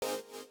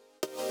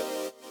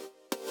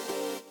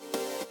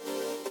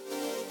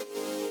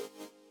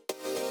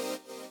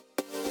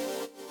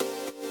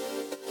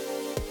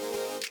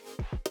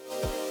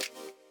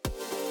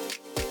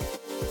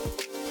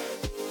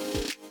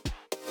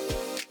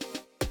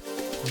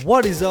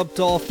What is up,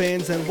 Doll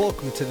fans, and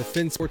welcome to the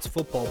Finn Sports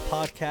Football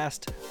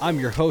Podcast.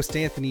 I'm your host,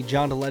 Anthony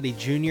Giandoletti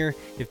Jr.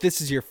 If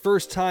this is your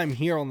first time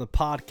here on the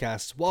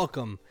podcast,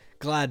 welcome.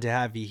 Glad to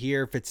have you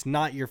here. If it's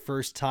not your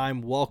first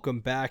time, welcome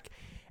back.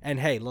 And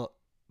hey, look,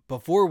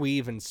 before we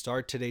even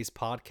start today's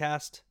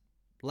podcast,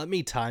 let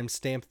me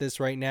timestamp this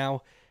right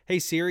now. Hey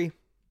Siri,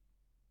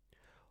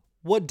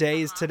 what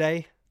day is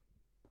today?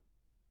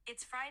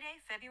 It's Friday,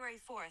 February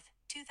 4th,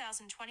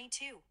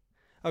 2022.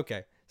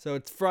 Okay, so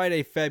it's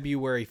Friday,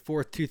 February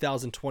 4th,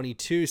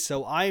 2022,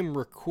 so I'm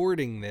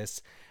recording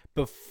this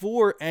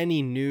before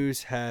any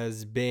news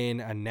has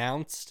been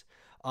announced,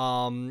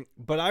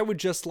 but I would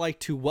just like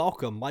to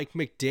welcome Mike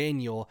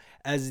McDaniel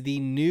as the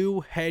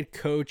new head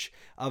coach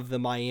of the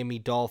Miami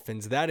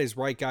Dolphins. That is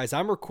right, guys.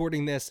 I'm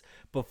recording this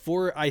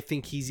before I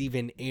think he's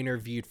even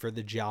interviewed for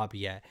the job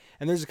yet,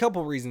 and there's a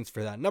couple reasons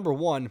for that. Number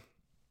one,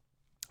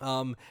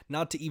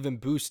 not to even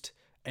boost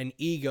an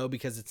ego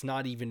because it's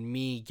not even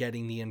me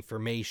getting the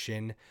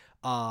information.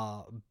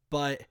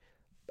 But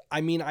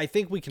I mean, I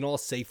think we can all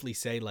safely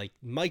say, like,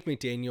 Mike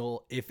McDaniel,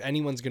 if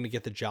anyone's going to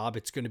get the job,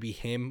 it's going to be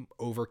him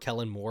over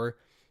Kellen Moore.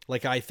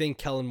 Like, I think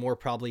Kellen Moore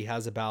probably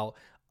has about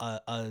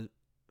a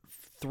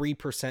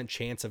 3%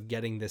 chance of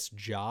getting this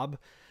job.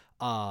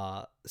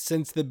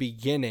 Since the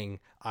beginning,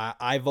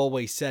 I've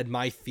always said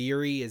my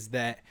theory is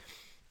that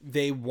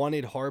they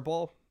wanted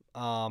Harbaugh.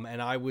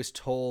 And I was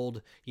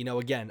told,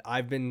 again,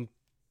 I've been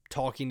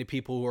talking to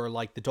people who are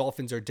like, the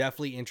Dolphins are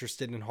definitely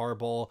interested in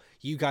Harbaugh.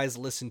 You guys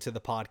listen to the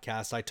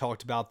podcast. I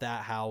talked about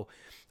that, how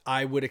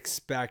I would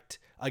expect,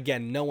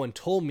 again, no one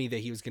told me that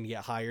he was going to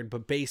get hired,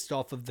 but based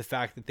off of the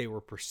fact that they were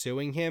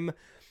pursuing him,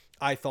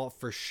 I thought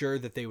for sure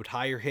that they would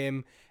hire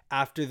him.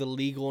 After the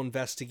legal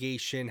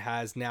investigation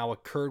has now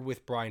occurred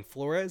with Brian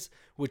Flores,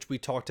 which we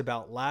talked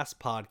about last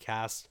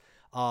podcast,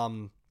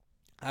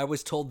 I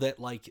was told that,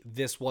 like,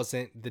 this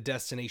wasn't the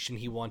destination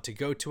he wanted to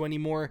go to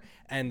anymore,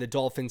 and the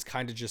Dolphins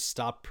kind of just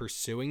stopped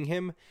pursuing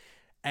him.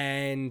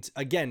 And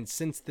again,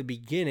 since the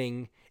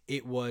beginning,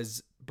 it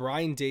was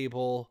Brian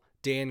Daboll,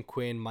 Dan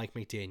Quinn, Mike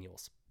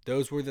McDaniels.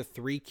 Those were the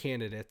three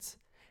candidates,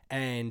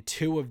 and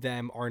two of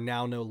them are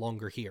now no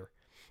longer here.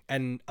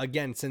 And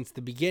again, since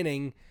the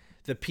beginning,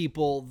 the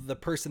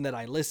person that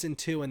I listened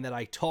to and that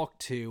I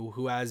talked to,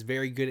 who has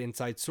very good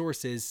inside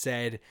sources,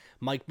 said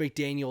Mike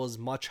McDaniel is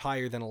much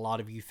higher than a lot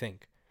of you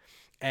think.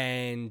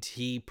 And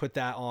he put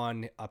that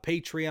on a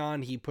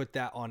Patreon. He put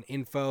that on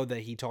info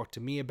that he talked to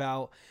me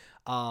about.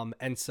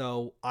 And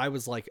so I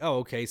was like, oh,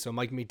 okay, so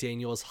Mike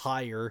McDaniel is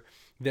higher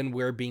than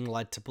we're being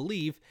led to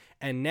believe.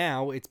 And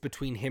now it's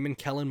between him and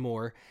Kellen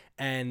Moore.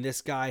 And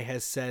this guy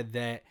has said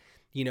that,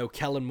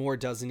 Kellen Moore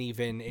doesn't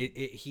even,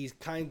 he's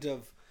kind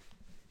of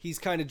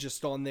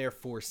just on there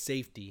for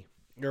safety.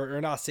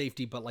 Or not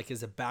safety, but like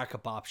as a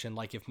backup option.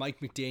 Like if Mike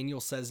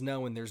McDaniel says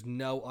no and there's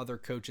no other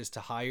coaches to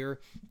hire,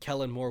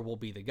 Kellen Moore will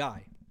be the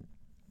guy.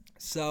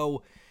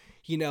 So,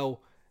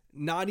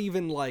 not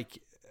even like,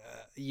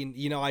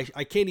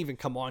 I can't even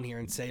come on here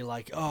and say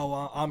like,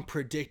 oh, I'm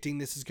predicting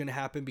this is going to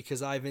happen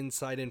because I have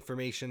inside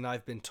information.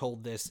 I've been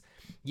told this.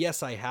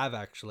 Yes, I have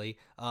actually.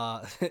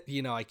 I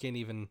can't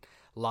even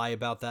lie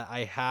about that.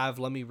 I have.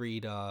 Let me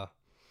read.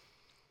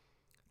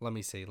 Let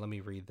me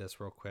read this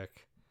real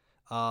quick.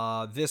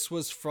 This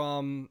was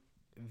from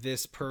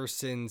this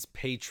person's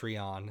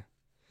Patreon.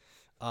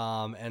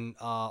 And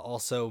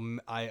also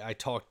I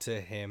talked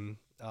to him,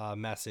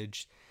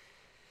 messaged.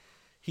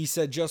 He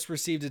said, just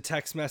received a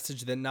text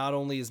message that not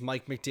only is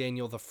Mike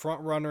McDaniel the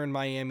front runner in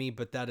Miami,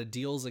 but that a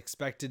deal is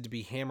expected to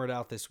be hammered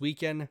out this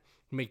weekend.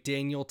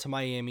 McDaniel to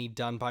Miami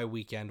done by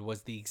weekend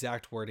was the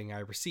exact wording I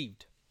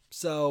received.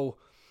 So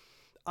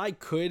I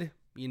could,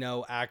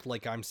 act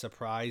like I'm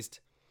surprised.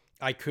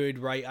 I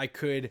could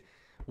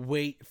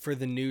wait for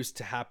the news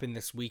to happen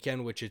this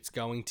weekend, which it's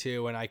going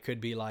to, and I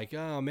could be like,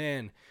 oh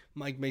man,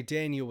 Mike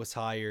McDaniel was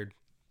hired.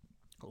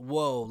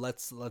 Whoa,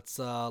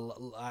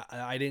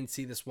 I didn't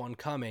see this one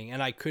coming.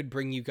 And I could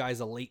bring you guys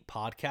a late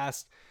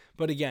podcast,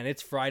 but again,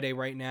 it's Friday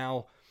right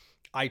now.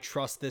 I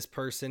trust this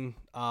person,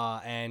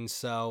 and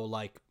so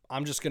like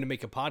I'm just gonna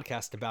make a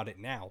podcast about it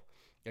now.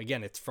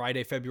 Again, it's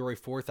Friday, February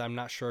 4th. I'm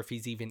not sure if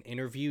he's even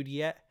interviewed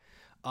yet.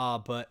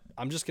 But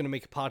I'm just going to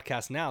make a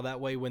podcast now.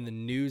 That way, when the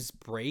news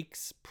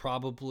breaks,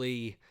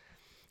 probably,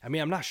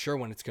 I'm not sure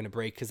when it's going to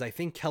break because I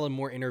think Kellen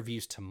Moore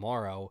interviews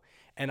tomorrow.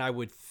 And I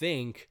would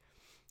think,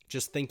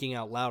 just thinking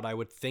out loud, I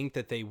would think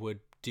that they would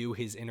do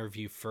his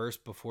interview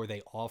first before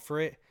they offer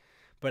it.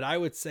 But I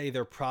would say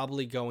they're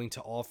probably going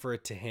to offer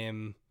it to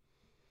him,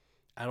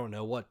 I don't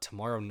know what,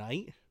 tomorrow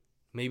night?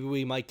 Maybe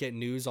we might get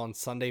news on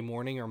Sunday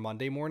morning or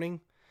Monday morning.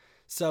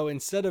 So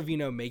instead of,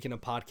 making a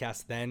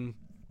podcast then,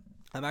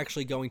 I'm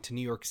actually going to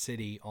New York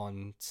City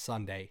on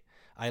Sunday.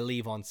 I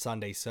leave on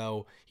Sunday.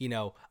 So,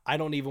 I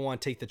don't even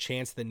want to take the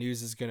chance the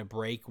news is going to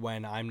break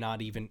when I'm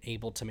not even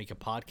able to make a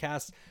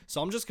podcast.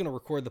 So I'm just going to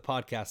record the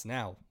podcast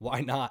now.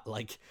 Why not?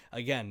 Like,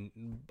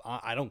 again,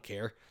 I don't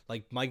care.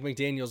 Like, Mike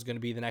McDaniel is going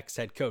to be the next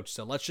head coach.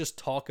 So let's just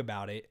talk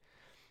about it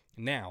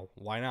now.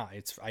 Why not?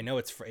 I know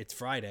it's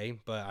Friday,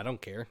 but I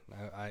don't care.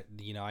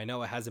 I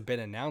know it hasn't been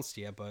announced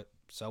yet, but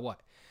so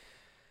what?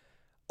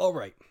 All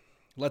right,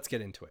 let's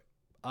get into it.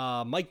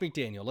 Mike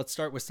McDaniel, let's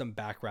start with some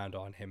background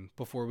on him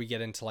before we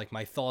get into like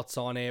my thoughts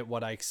on it,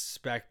 what I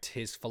expect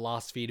his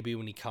philosophy to be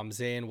when he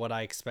comes in, what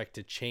I expect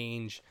to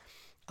change.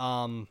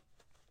 So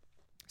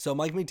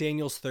Mike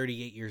McDaniel's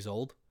 38 years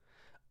old,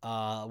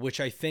 which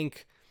I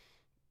think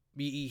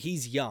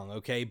he's young,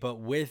 okay? But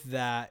with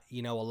that,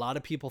 a lot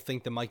of people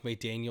think that Mike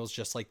McDaniel's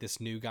just like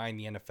this new guy in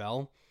the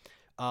NFL.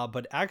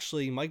 But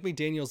actually, Mike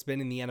McDaniel's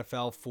been in the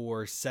NFL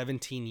for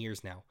 17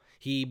 years now.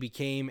 He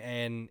became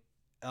an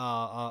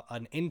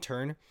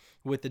intern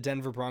with the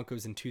Denver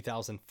Broncos in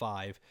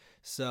 2005.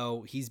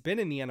 So he's been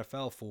in the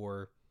NFL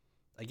for,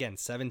 again,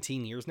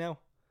 17 years now.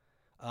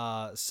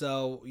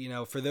 So,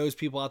 for those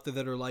people out there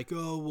that are like,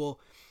 oh, well,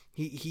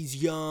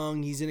 he's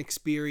young, he's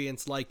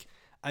inexperienced. Like,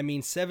 I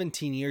mean,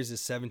 17 years is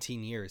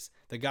 17 years.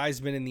 The guy's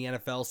been in the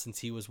NFL since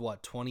he was,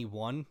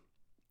 21?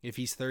 If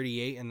he's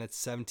 38 and that's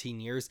 17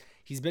 years,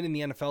 he's been in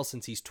the NFL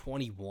since he's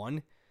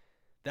 21.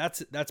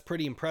 That's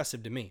pretty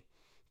impressive to me.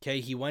 Okay,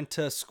 he went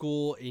to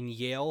school in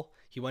Yale.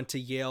 He went to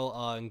Yale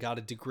and got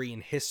a degree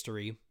in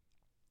history,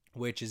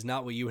 which is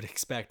not what you would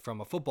expect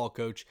from a football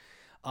coach.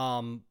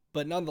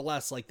 But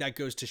nonetheless, like that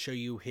goes to show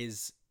you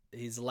his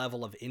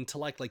level of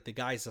intellect. Like the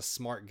guy's a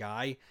smart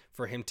guy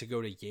for him to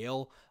go to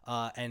Yale.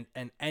 And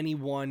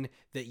anyone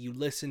that you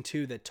listen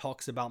to that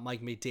talks about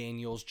Mike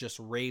McDaniels just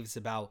raves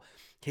about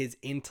his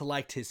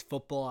intellect, his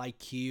football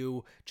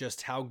IQ,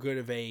 just how good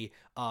of a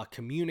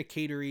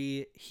communicator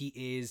he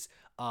is.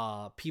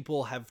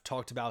 People have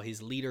talked about his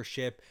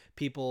leadership.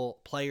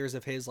 Players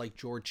of his like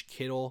George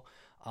Kittle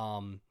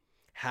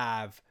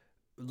have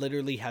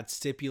literally had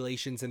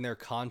stipulations in their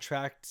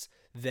contracts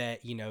that,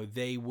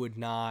 they would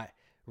not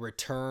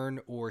return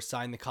or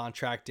sign the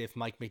contract if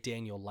Mike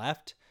McDaniel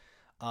left.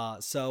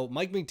 So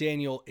Mike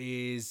McDaniel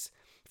is,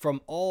 from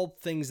all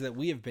things that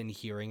we have been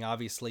hearing,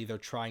 obviously they're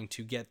trying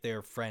to get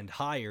their friend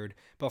hired,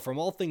 but from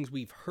all things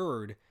we've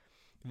heard,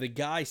 the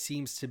guy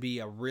seems to be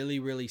a really,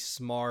 really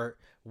smart,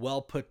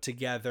 well put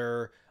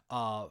together,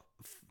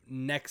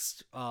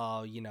 next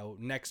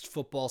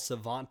football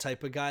savant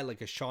type of guy,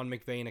 like a Sean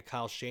McVay and a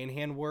Kyle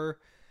Shanahan were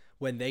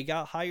when they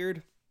got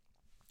hired.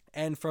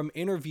 And from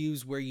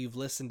interviews where you've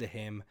listened to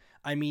him,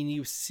 I mean,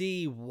 you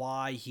see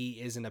why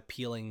he is an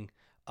appealing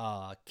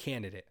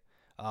candidate,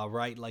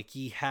 right? Like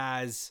he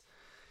has,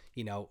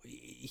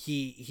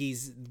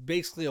 he's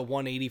basically a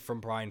 180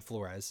 from Brian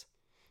Flores,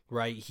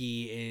 right?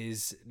 He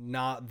is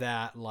not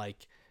that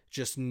like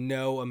just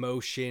no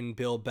emotion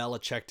Bill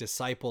Belichick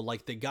disciple.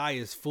 Like the guy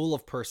is full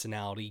of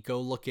personality. Go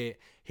look at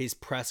his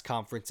press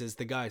conferences.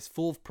 The guy is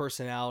full of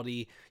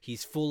personality.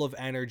 He's full of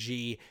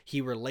energy.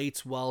 He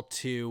relates well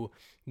to,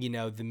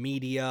 the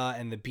media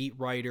and the beat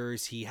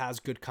writers. He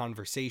has good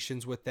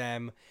conversations with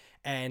them.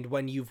 And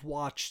when you've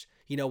watched,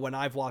 when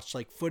I've watched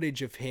like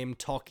footage of him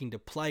talking to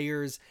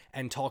players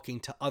and talking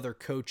to other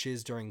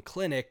coaches during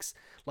clinics,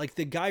 like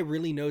the guy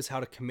really knows how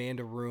to command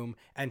a room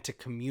and to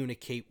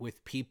communicate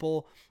with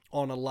people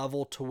on a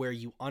level to where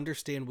you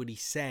understand what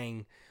he's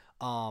saying.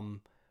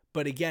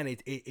 But again,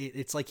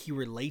 it's like he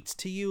relates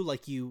to you,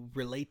 like you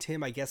relate to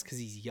him, I guess, because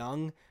he's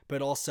young,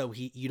 but also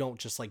you don't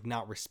just like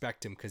not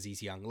respect him because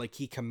he's young. Like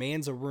he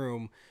commands a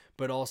room,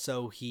 but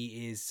also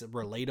he is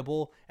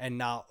relatable and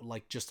not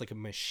like just like a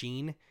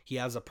machine. He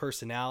has a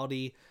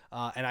personality,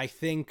 and I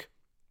think,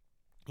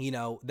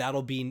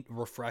 that'll be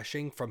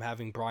refreshing from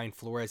having Brian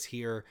Flores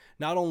here,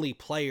 not only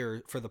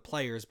for the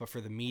players, but for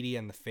the media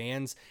and the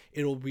fans.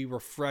 It'll be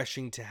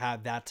refreshing to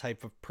have that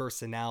type of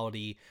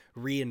personality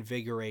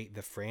reinvigorate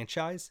the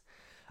franchise.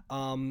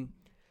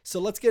 So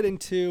let's get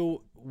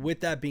into, with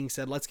that being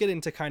said, let's get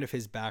into kind of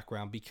his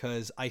background,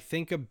 because I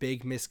think a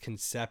big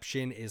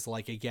misconception is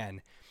like,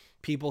 again,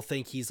 people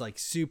think he's like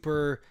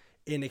super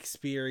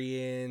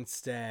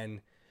inexperienced and,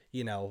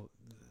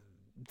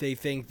 they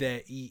think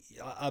that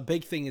a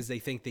big thing is they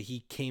think that he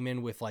came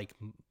in with like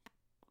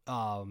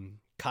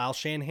Kyle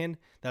Shanahan.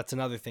 That's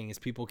another thing, is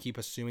people keep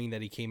assuming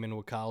that he came in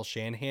with Kyle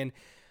Shanahan.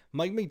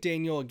 Mike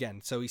McDaniel, again,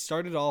 so he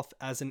started off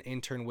as an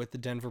intern with the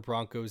Denver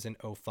Broncos in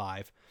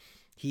 2005.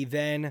 He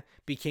then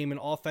became an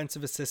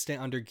offensive assistant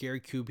under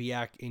Gary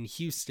Kubiak in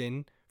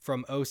Houston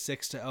from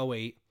 2006 to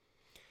 2008.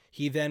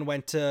 He then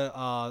went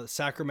to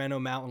Sacramento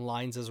Mountain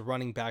Lions as a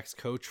running backs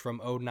coach from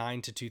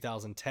 2009 to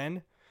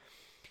 2010.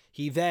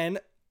 He then,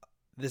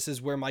 this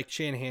is where Mike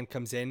Shanahan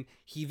comes in,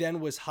 he then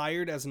was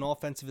hired as an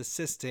offensive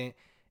assistant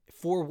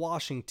for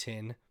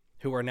Washington,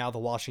 who are now the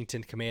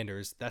Washington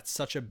Commanders. That's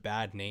such a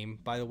bad name,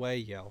 by the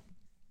way.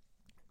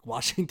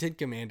 Washington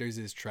Commanders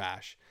is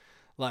trash.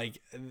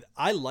 Like,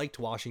 I liked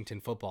Washington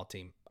football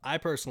team. I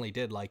personally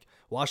did. Like,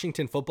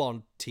 Washington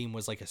football team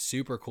was like a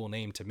super cool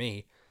name to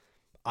me.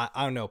 I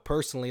don't know,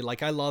 personally,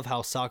 like I love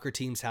how soccer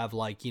teams have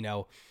like,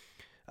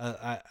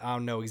 I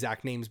don't know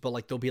exact names, but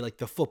like they'll be like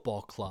the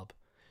football club.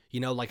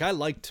 Like I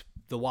liked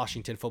the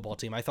Washington football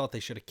team. I thought they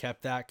should have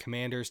kept that.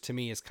 Commanders to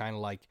me is kind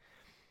of like,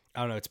 I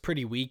don't know, it's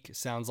pretty weak. It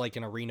sounds like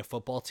an arena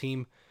football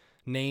team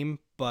name,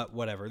 but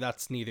whatever.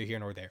 That's neither here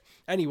nor there.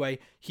 Anyway,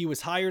 he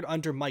was hired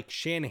under Mike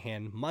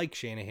Shanahan,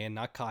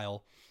 not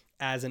Kyle,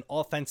 as an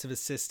offensive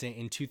assistant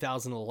in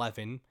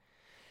 2011.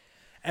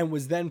 and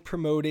was then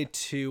promoted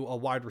to a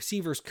wide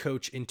receivers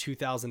coach in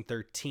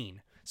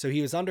 2013. So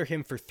he was under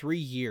him for 3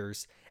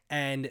 years,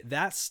 and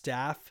that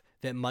staff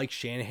that Mike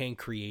Shanahan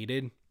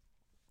created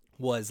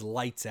was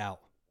lights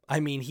out. I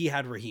mean, he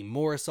had Raheem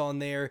Morris on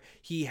there.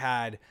 He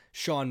had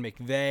Sean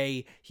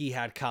McVay. He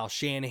had Kyle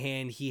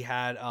Shanahan. He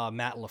had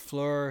Matt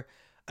LaFleur.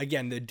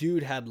 Again, the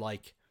dude had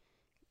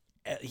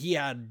he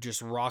had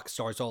just rock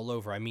stars all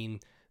over. I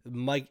mean,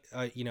 Matt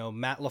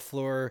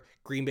LaFleur,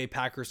 Green Bay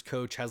Packers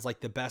coach, has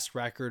like the best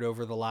record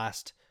over the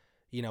last,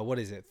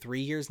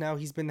 3 years now.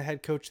 He's been the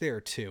head coach there,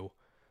 or 2.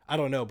 I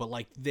don't know, but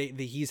like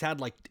he's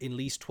had like at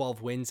least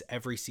 12 wins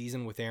every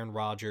season with Aaron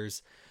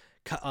Rodgers.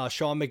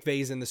 Sean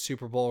McVay's in the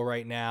Super Bowl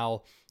right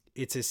now.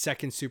 It's his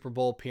second Super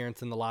Bowl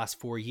appearance in the last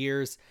 4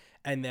 years.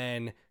 And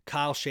then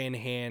Kyle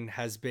Shanahan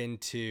has been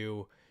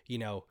to,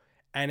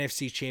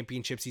 NFC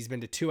championships. He's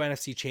been to 2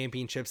 NFC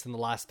championships in the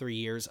last 3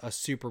 years, a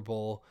Super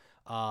Bowl.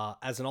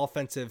 As an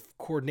offensive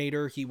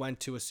coordinator, he went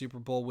to a Super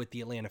Bowl with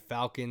the Atlanta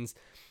Falcons.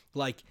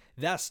 Like,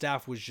 that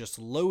staff was just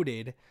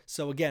loaded.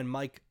 So again,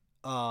 Mike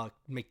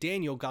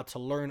McDaniel got to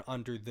learn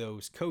under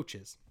those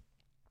coaches.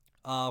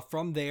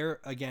 From there,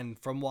 again,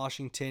 from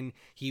Washington,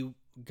 he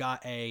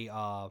got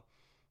a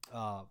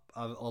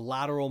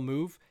lateral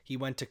move. He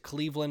went to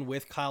Cleveland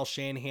with Kyle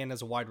Shanahan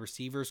as a wide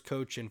receivers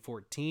coach in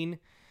 2014.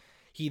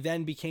 He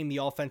then became the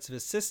offensive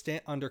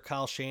assistant under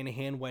Kyle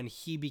Shanahan when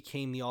he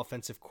became the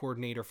offensive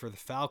coordinator for the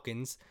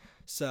Falcons.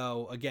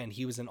 So again,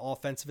 he was an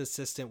offensive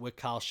assistant with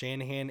Kyle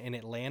Shanahan in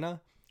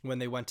Atlanta when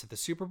they went to the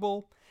Super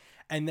Bowl.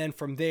 And then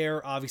from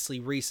there,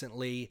 obviously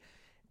recently,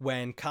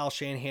 when Kyle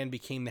Shanahan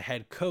became the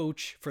head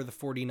coach for the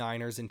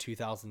 49ers in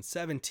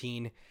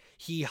 2017,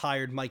 he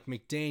hired Mike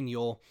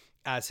McDaniel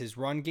as his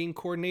run game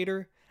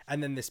coordinator.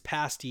 And then this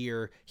past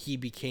year, he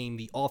became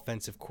the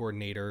offensive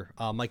coordinator,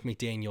 Mike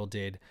McDaniel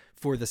did,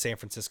 for the San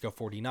Francisco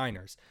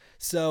 49ers.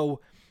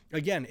 So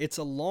again, it's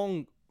a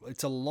long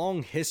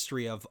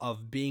history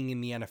of being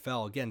in the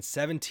NFL. Again,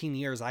 17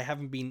 years. I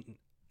haven't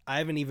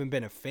even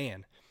been a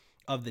fan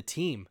of the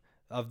team,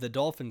 of the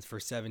Dolphins, for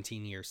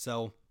 17 years.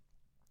 So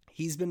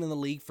he's been in the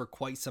league for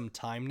quite some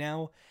time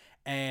now.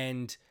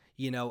 And,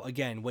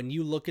 again, when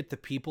you look at the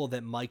people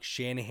that Mike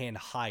Shanahan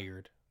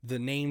hired, the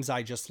names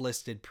I just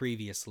listed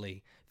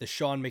previously, the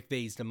Sean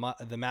McVays, the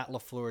Matt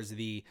LaFleurs,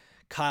 the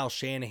Kyle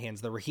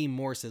Shanahans, the Raheem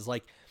Morrises,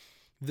 like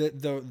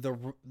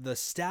the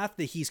staff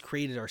that he's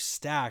created are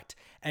stacked.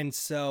 And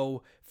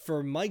so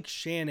for Mike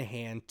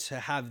Shanahan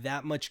to have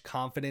that much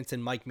confidence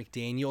in Mike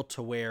McDaniel,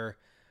 to where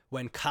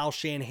when Kyle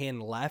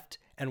Shanahan left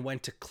and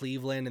went to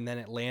Cleveland and then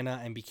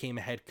Atlanta and became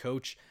a head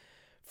coach,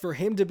 for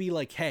him to be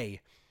like,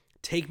 hey,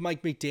 take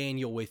Mike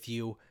McDaniel with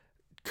you,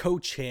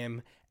 coach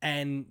him,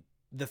 and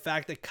the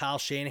fact that Kyle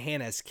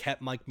Shanahan has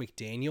kept Mike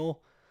McDaniel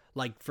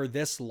like for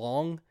this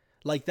long,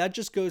 like that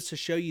just goes to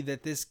show you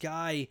that this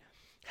guy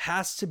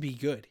has to be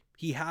good.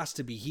 He has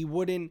to be. He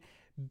wouldn't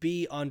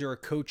be under a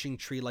coaching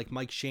tree like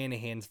Mike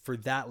Shanahan's for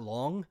that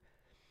long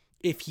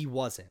if he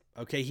wasn't.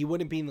 Okay, he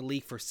wouldn't be in the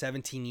league for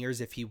 17 years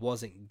if he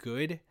wasn't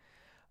good.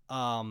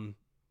 And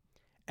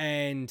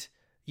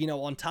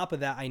on top of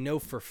that, I know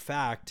for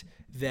fact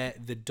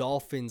that the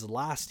Dolphins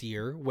last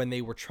year, when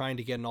they were trying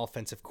to get an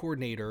offensive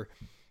coordinator,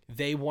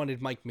 they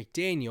wanted Mike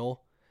McDaniel,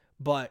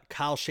 but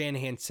Kyle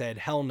Shanahan said,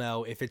 hell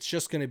no, if it's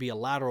just going to be a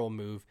lateral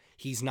move,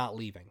 he's not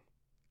leaving.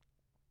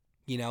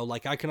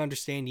 I can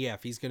understand,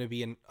 if he's going to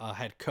be a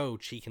head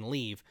coach, he can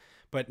leave.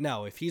 But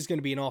no, if he's going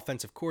to be an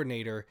offensive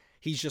coordinator,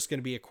 he's just going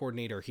to be a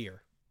coordinator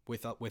here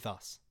with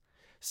us.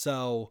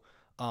 So,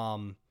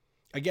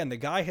 again, the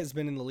guy has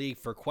been in the league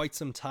for quite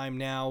some time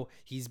now.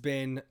 He's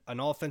been an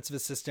offensive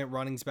assistant,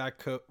 running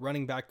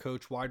back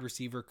coach, wide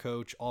receiver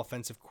coach,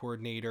 offensive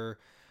coordinator.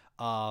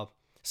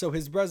 So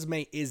his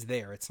resume is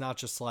there. It's not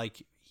just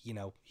like,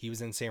 he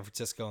was in San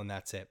Francisco and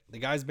that's it. The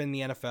guy's been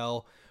in the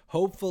NFL.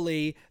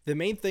 Hopefully, the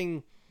main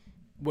thing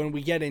when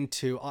we get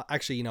into,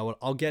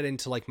 I'll get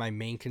into like my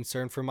main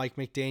concern for Mike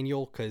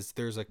McDaniel, because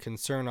there's a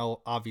concern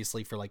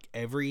obviously for like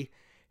every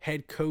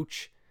head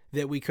coach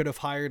that we could have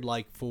hired,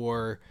 like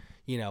for,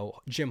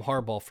 Jim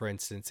Harbaugh, for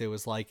instance. It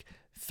was like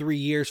 3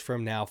 years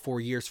from now, 4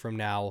 years from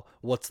now,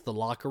 what's the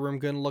locker room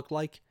going to look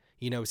like?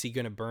 Is he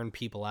going to burn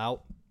people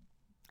out?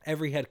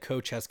 Every head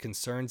coach has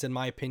concerns, in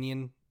my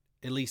opinion.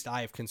 At least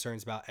I have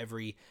concerns about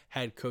every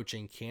head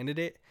coaching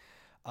candidate.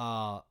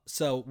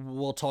 So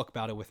we'll talk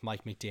about it with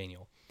Mike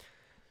McDaniel.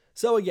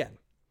 So again,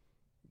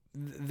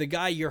 the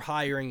guy you're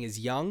hiring is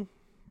young,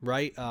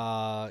 right?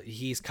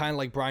 He's kind of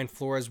like Brian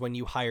Flores when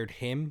you hired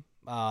him.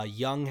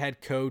 Young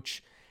head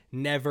coach,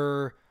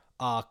 never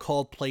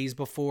called plays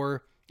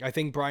before. I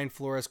think Brian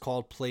Flores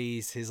called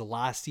plays his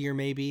last year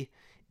maybe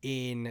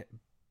in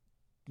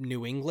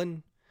New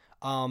England.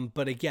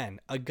 But again,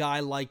 a guy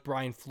like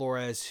Brian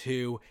Flores,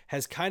 who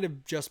has kind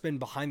of just been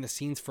behind the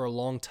scenes for a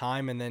long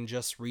time and then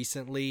just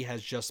recently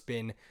has just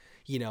been,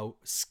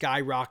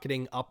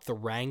 skyrocketing up the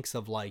ranks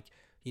of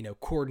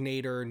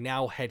coordinator,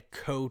 now head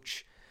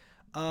coach.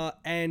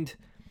 And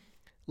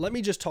let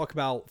me just talk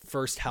about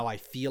first how I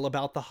feel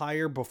about the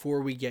hire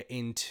before we get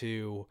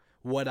into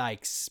what I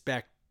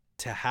expect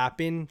to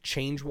happen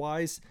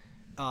change-wise.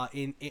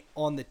 in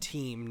on the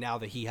team now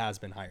that he has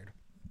been hired.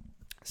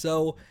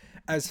 So,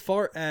 as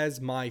far as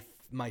my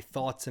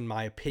thoughts and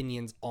my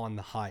opinions on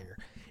the hire,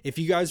 if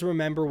you guys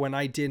remember when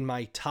I did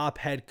my top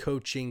head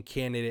coaching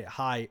candidate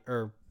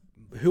or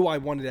who I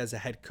wanted as a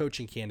head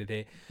coaching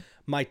candidate,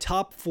 my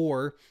top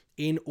 4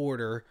 in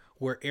order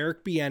were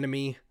Eric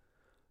Bieniemy,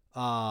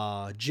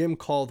 Jim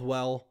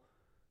Caldwell,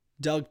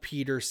 Doug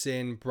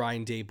Peterson,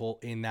 Brian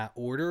Daboll, in that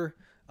order.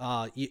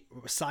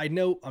 Side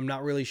note, I'm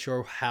not really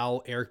sure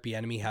how Eric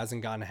Bieniemy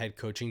hasn't gotten a head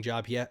coaching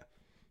job yet.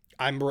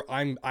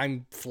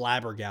 I'm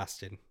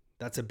flabbergasted.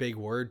 That's a big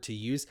word to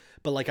use,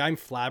 but like I'm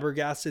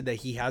flabbergasted that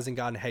he hasn't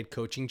gotten a head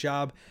coaching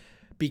job,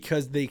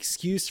 because the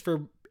excuse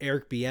for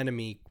Eric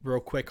Bieniemy, real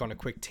quick on a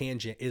quick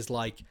tangent, is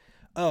like,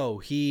 oh,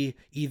 he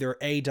either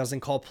A, doesn't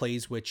call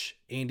plays, which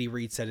Andy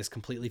Reid said is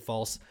completely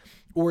false,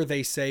 or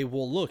they say,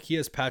 well, look, he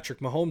has Patrick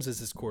Mahomes as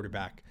his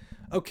quarterback.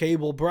 Okay,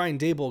 well, Brian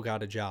Daboll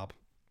got a job.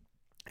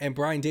 And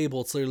Brian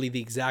Daboll, it's literally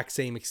the exact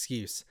same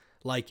excuse.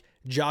 Like,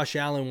 Josh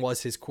Allen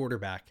was his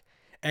quarterback.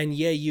 And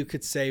yeah, you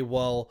could say,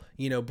 well,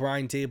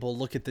 Brian Daboll,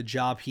 look at the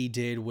job he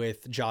did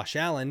with Josh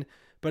Allen.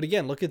 But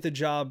again, look at the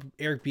job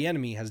Eric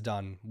Bieniemy has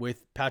done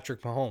with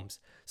Patrick Mahomes.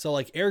 So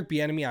like Eric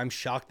Bieniemy, I'm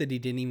shocked that he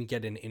didn't even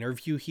get an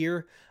interview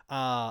here.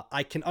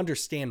 I can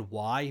understand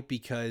why,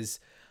 because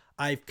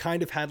I've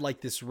kind of had like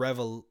this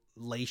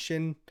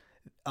revelation,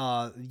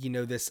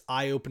 this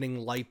eye-opening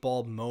light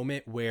bulb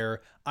moment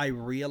where I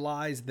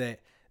realized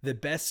that the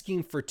best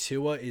scheme for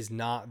Tua is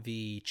not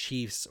the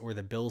Chiefs or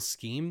the Bills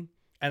scheme.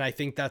 And I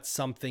think that's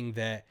something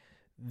that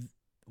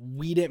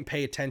we didn't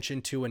pay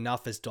attention to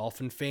enough as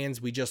Dolphin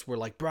fans. We just were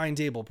like, Brian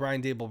Daboll,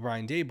 Brian Daboll,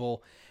 Brian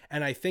Daboll.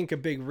 And I think a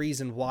big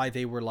reason why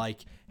they were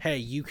like, hey,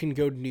 you can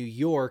go to New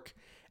York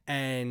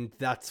and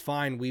that's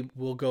fine,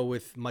 we'll go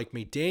with Mike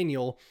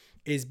McDaniel,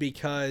 is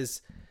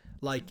because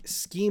like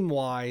scheme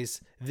wise,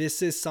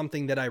 this is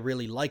something that I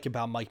really like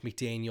about Mike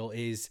McDaniel,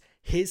 is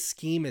his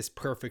scheme is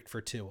perfect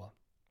for Tua.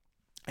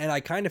 And I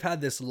kind of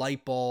had this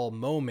light bulb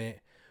moment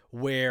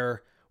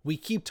where we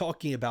keep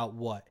talking about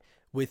what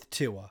with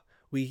Tua.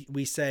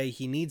 We say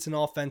he needs an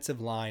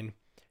offensive line,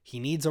 he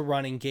needs a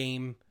running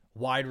game,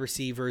 wide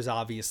receivers,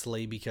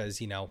 obviously,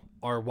 because,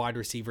 our wide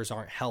receivers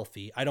aren't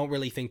healthy. I don't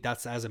really think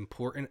that's as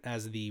important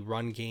as the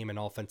run game and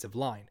offensive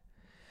line.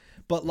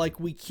 But like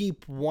we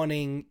keep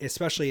wanting,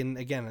 especially, and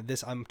again,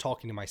 this I'm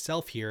talking to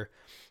myself here,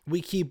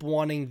 we keep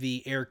wanting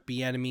the Eric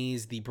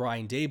Bieniemys, the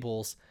Brian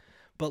Dabolls,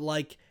 but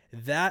like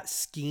that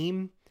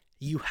scheme,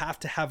 you have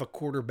to have a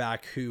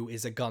quarterback who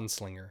is a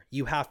gunslinger.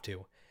 You have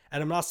to.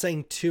 And I'm not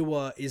saying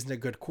Tua isn't a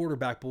good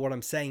quarterback, but what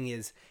I'm saying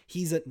is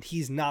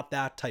he's not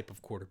that type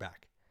of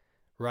quarterback,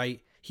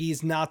 right?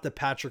 He's not the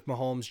Patrick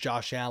Mahomes,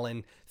 Josh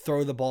Allen,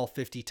 throw the ball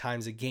 50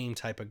 times a game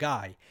type of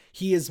guy.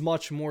 He is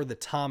much more the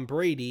Tom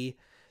Brady,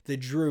 the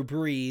Drew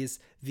Brees,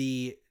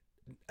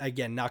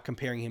 again, not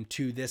comparing him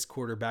to this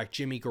quarterback,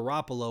 Jimmy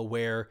Garoppolo,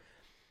 where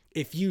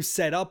if you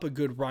set up a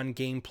good run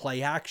game,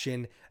 play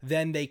action,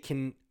 then they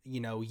can,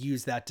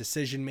 use that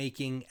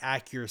decision-making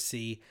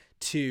accuracy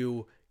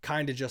to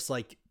kind of just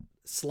like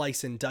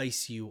slice and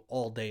dice you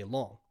all day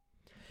long.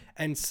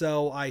 And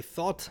so I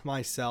thought to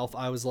myself,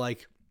 I was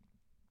like,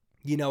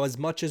 as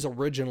much as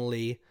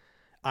originally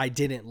I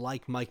didn't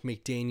like Mike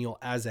McDaniel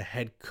as a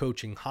head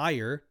coaching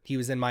hire, he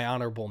was in my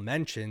honorable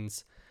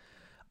mentions.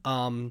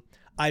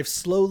 I've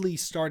slowly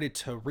started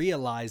to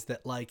realize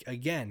that, like,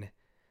 again,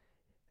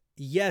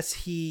 yes,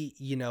 he,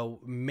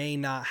 may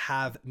not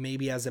have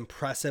maybe as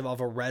impressive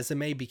of a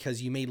resume,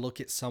 because you may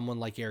look at someone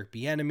like Eric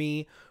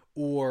Bieniemy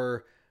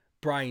or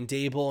Brian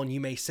Daboll and you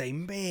may say,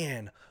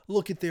 man,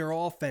 look at their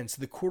offense.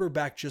 The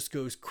quarterback just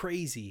goes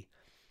crazy.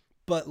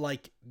 But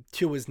like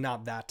Tua is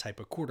not that type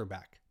of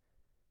quarterback.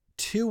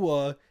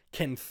 Tua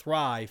can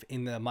thrive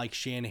in the Mike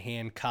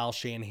Shanahan, Kyle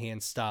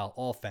Shanahan style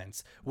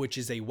offense, which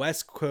is a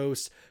West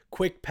Coast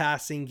quick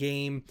passing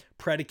game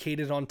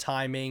predicated on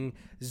timing,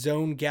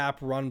 zone gap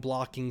run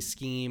blocking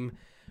scheme.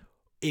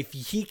 If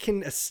he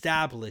can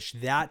establish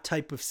that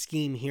type of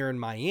scheme here in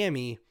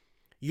Miami,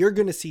 you're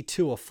going to see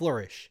Tua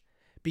flourish.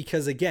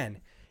 Because again,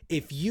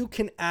 if you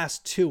can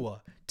ask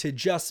Tua to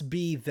just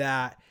be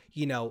that,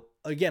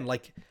 again,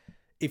 like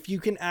if you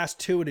can ask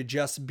Tua to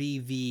just be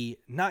the,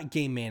 not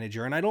game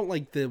manager, and I don't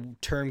like the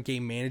term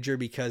game manager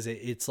because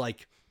it's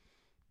like,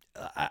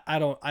 I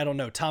don't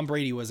know. Tom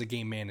Brady was a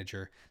game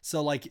manager.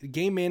 So like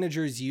game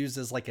manager is used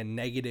as like a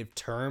negative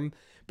term,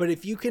 but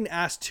if you can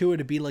ask Tua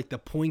to be like the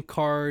point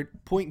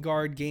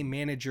guard game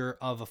manager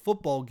of a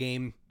football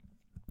game,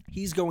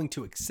 he's going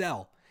to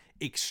excel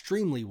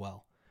extremely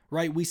well,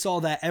 right? We saw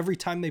that every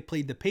time they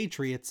played the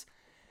Patriots,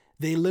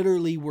 they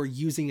literally were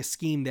using a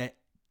scheme that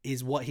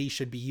is what he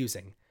should be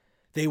using.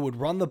 They would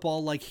run the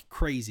ball like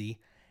crazy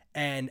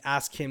and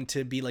ask him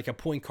to be like a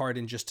point guard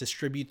and just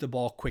distribute the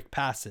ball quick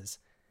passes.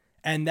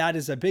 And that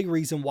is a big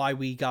reason why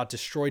we got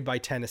destroyed by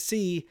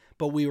Tennessee,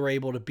 but we were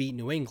able to beat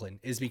New England,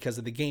 is because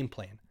of the game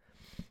plan.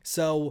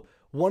 So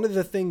one of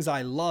the things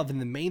I love, and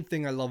the main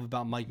thing I love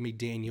about Mike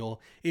McDaniel,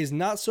 is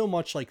not so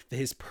much like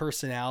his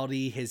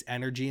personality, his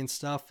energy and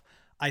stuff.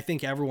 I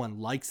think everyone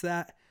likes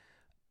that.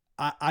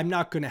 I'm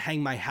not going to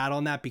hang my hat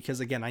on that because,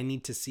 again, I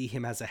need to see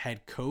him as a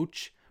head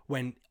coach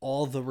when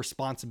all the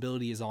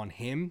responsibility is on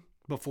him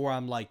before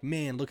I'm like,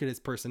 man, look at his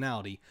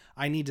personality.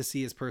 I need to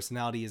see his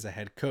personality as a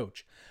head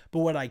coach. But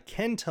what I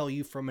can tell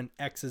you from an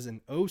X's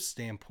and O's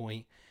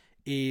standpoint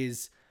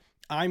is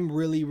I'm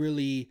really,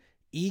 really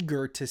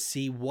eager to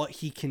see what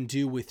he can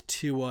do with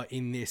Tua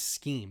in this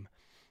scheme.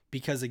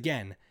 Because,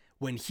 again,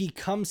 when he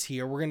comes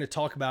here, we're going to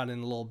talk about it in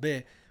a little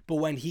bit, but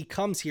when he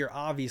comes here,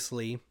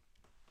 obviously,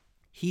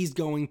 he's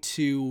going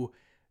to,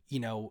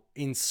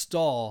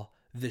 install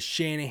the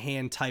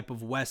Shanahan type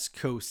of West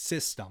Coast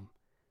system.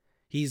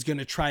 He's going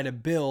to try to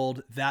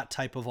build that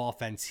type of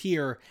offense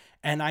here.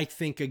 And I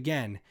think,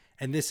 again,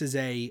 and this is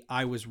a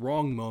I was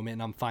wrong moment,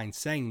 and I'm fine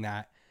saying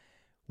that,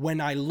 when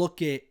I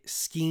look at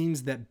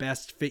schemes that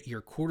best fit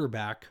your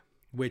quarterback,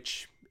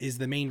 which is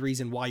the main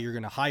reason why you're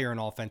going to hire an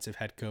offensive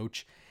head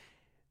coach,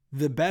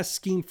 the best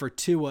scheme for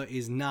Tua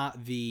is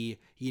not the,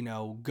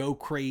 go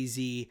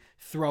crazy,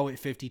 throw it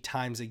 50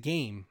 times a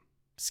game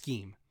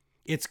scheme.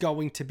 It's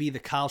going to be the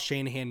Kyle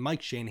Shanahan,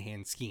 Mike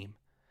Shanahan scheme,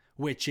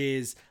 which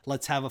is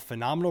let's have a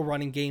phenomenal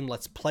running game,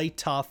 let's play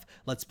tough,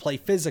 let's play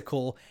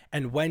physical,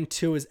 and when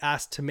Tua is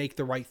asked to make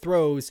the right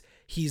throws,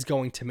 he's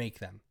going to make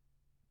them.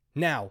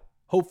 Now,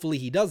 hopefully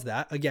he does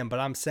that, again, but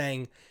I'm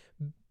saying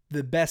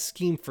the best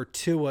scheme for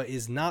Tua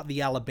is not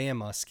the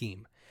Alabama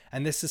scheme.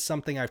 And this is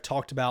something I've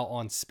talked about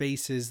on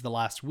Spaces the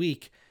last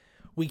week.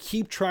 We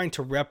keep trying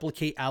to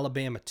replicate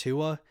Alabama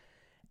Tua,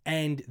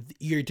 and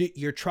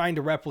you're trying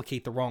to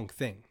replicate the wrong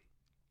thing.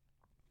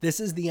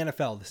 This is the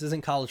NFL. This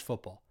isn't college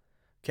football.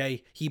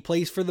 Okay? He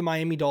plays for the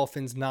Miami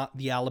Dolphins, not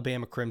the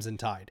Alabama Crimson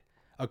Tide.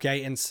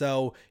 Okay? And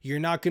so you're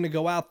not going to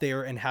go out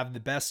there and have the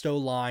best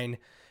O-line,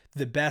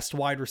 the best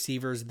wide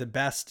receivers, the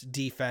best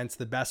defense,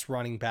 the best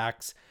running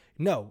backs.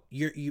 No,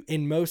 you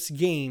in most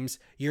games,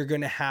 you're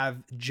going to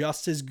have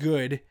just as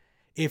good,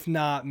 if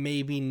not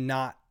maybe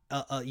not,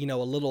 a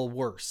little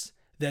worse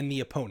than the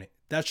opponent.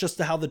 That's just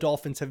how the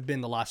Dolphins have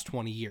been the last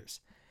 20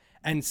 years.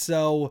 And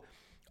so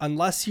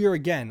unless you're,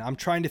 again, I'm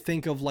trying to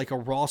think of like a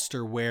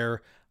roster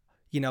where,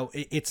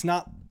 it's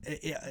not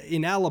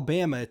in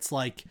Alabama. It's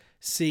like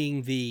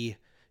seeing the,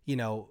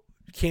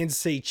 Kansas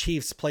City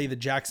Chiefs play the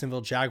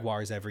Jacksonville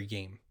Jaguars every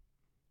game,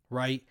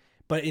 right?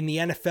 But in the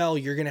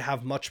NFL, you're going to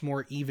have much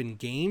more even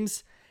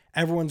games.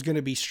 Everyone's going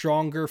to be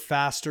stronger,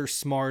 faster,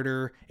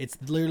 smarter. It's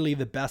literally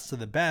the best of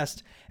the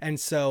best. And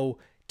so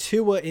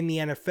Tua in the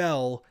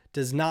NFL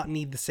does not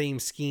need the same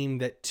scheme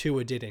that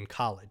Tua did in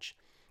college.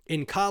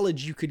 In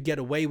college, you could get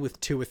away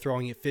with Tua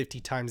throwing it 50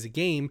 times a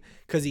game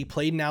because he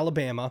played in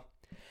Alabama.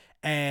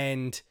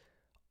 And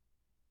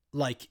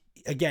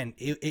again,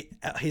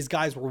 his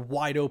guys were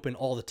wide open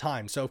all the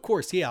time. So of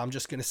course, I'm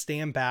just going to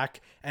stand back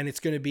and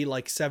it's going to be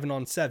like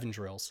 7-on-7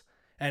 drills.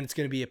 And it's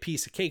going to be a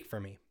piece of cake for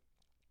me.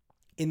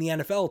 In the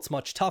NFL, it's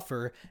much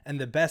tougher.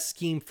 And the best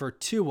scheme for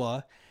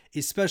Tua,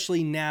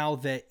 especially now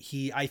that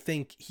I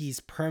think he's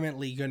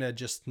permanently going to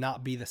just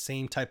not be the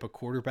same type of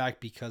quarterback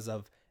because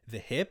of the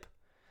hip.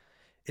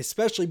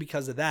 Especially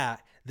because of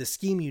that, the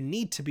scheme you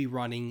need to be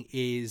running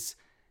is,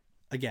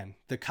 again,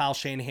 the Kyle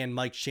Shanahan,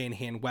 Mike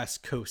Shanahan,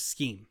 West Coast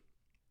scheme.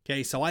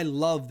 Okay, so I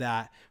love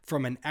that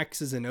from an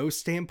X's and O's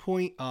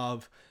standpoint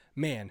of,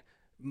 man,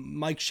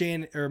 Mike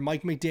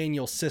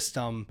McDaniel's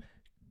system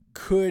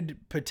could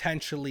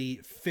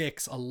potentially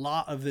fix a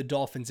lot of the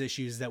Dolphins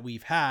issues that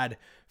we've had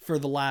for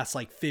the last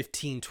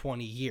 15,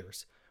 20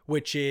 years,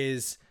 which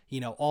is,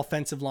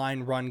 offensive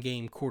line, run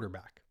game,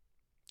 quarterback.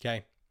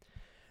 Okay.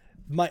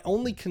 My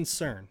only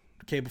concern,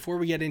 before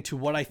we get into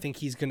what I think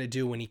he's going to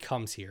do when he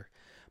comes here,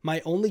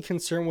 my only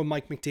concern with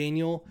Mike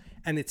McDaniel,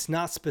 and it's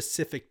not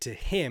specific to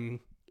him,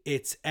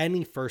 it's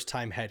any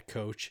first-time head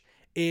coach,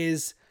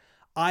 is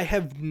I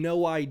have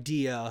no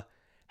idea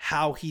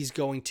how he's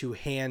going to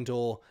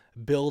handle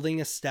building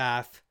a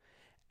staff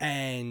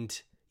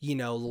and,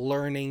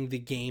 learning the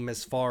game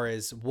as far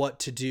as what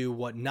to do,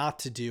 what not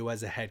to do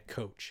as a head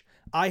coach.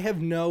 I have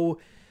no,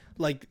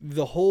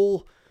 the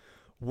whole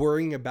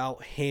worrying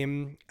about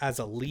him as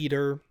a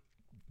leader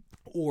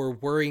or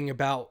worrying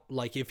about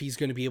if he's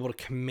going to be able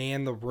to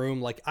command the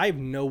room. I have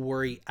no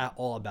worry at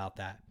all about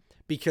that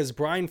because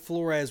Brian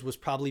Flores was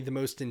probably the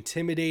most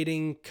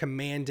intimidating,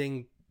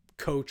 commanding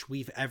coach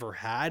we've ever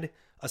had,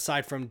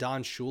 aside from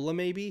Don Shula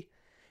maybe.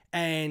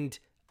 And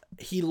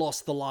he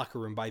lost the locker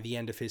room by the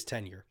end of his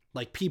tenure.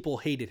 People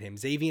hated him.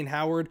 Xavier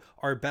Howard,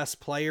 our best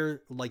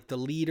player, the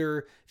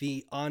leader,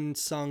 the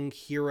unsung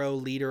hero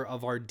leader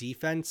of our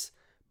defense,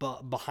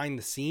 but behind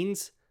the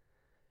scenes,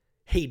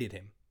 hated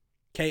him.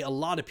 Okay, a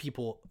lot of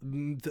people,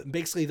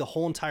 basically the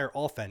whole entire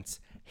offense,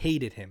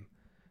 hated him.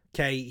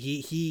 Okay,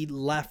 he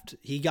left,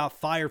 he got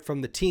fired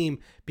from the team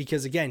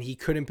because, again, he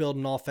couldn't build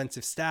an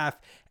offensive staff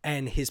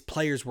and his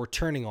players were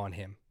turning on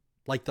him.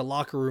 The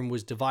locker room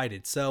was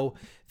divided. So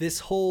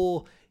this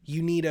whole,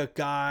 you need a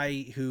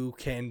guy who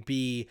can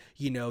be,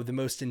 the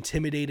most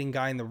intimidating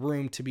guy in the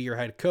room to be your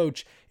head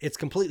coach, it's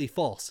completely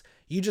false.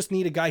 You just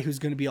need a guy who's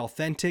going to be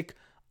authentic,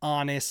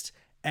 honest,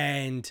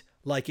 and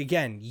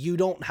again, you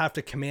don't have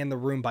to command the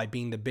room by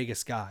being the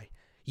biggest guy.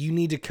 You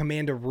need to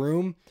command a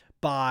room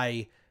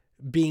by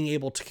being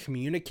able to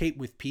communicate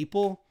with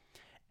people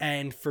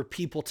and for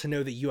people to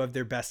know that you have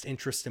their best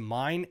interest in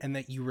mind and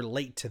that you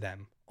relate to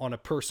them on a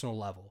personal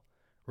level,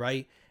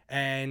 right?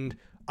 And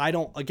I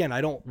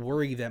don't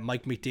worry that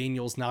Mike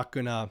McDaniel's not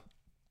gonna,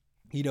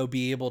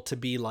 be able to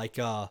be like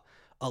a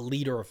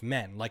leader of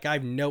men. Like, I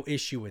have no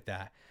issue with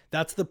that.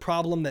 That's the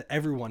problem that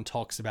everyone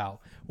talks about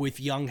with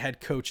young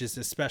head coaches,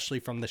 especially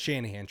from the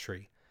Shanahan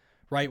tree,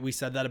 right? We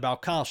said that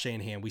about Kyle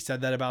Shanahan. We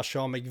said that about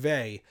Sean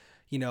McVay,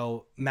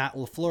 Matt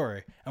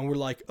LaFleur. And we're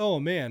like, oh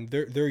man,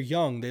 they're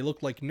young. They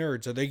look like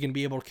nerds. Are they going to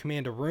be able to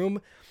command a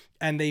room?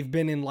 And they've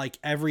been in like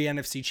every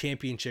NFC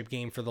championship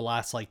game for the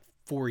last like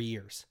 4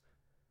 years.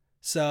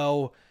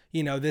 So,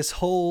 this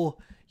whole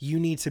you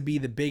need to be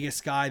the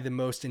biggest guy, the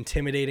most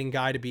intimidating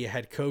guy to be a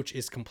head coach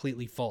is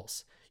completely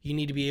false. You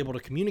need to be able to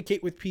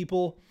communicate with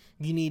people.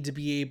 You need to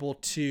be able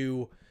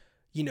to,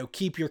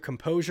 keep your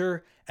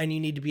composure, and you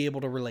need to be able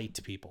to relate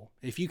to people.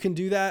 If you can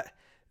do that,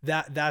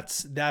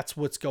 that's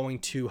what's going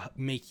to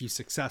make you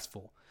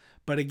successful.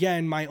 But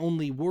again, my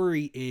only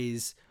worry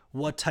is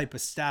what type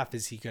of staff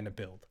is he going to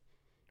build?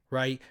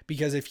 Right?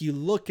 Because if you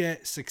look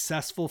at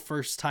successful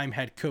first-time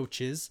head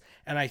coaches,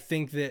 and I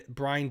think that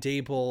Brian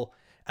Daboll,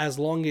 as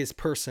long as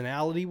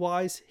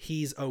personality-wise,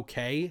 he's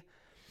okay.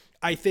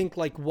 I think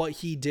like what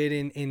he did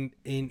in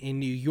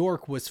New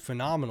York was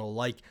phenomenal.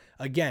 Like,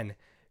 again,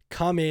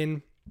 come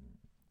in,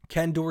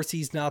 Ken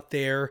Dorsey's not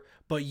there,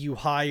 but you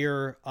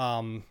hire,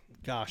 I'm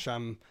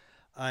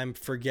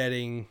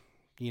forgetting,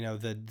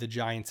 the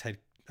Giants head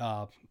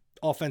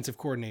offensive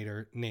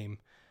coordinator name.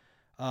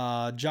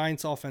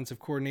 Giants offensive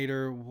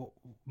coordinator,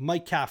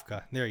 Mike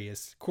Kafka. There he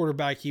is.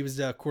 Quarterback. He was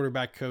the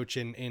quarterback coach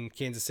in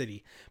Kansas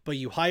City. But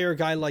you hire a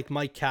guy like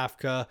Mike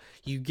Kafka,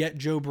 you get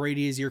Joe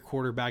Brady as your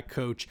quarterback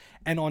coach.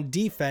 And on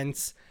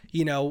defense,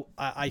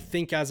 I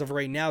think as of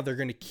right now, they're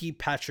going to keep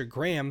Patrick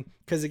Graham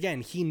because, again,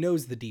 he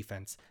knows the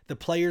defense. The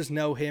players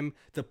know him.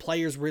 The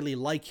players really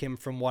like him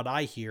from what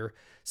I hear.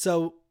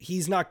 So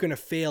he's not going to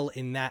fail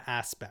in that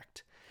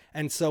aspect.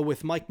 And so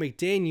with Mike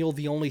McDaniel,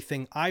 the only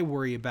thing I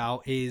worry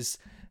about is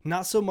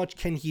not so much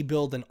can he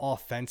build an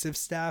offensive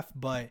staff,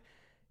 but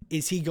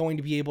is he going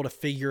to be able to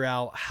figure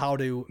out how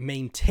to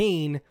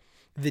maintain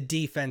the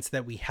defense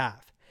that we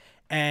have?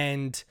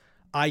 And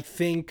I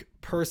think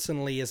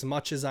personally, as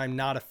much as I'm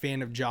not a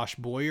fan of Josh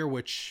Boyer,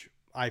 which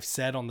I've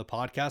said on the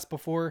podcast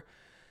before,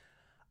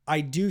 I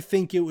do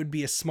think it would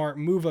be a smart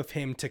move of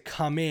him to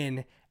come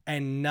in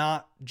and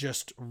not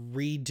just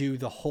redo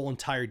the whole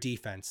entire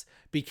defense,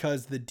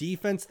 because the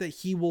defense that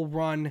he will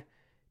run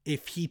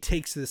if he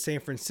takes the San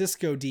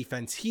Francisco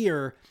defense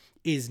here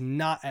is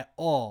not at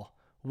all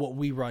what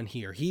we run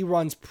here. He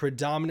runs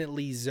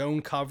predominantly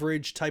zone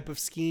coverage type of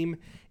scheme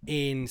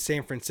in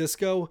San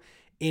Francisco.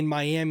 In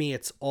Miami,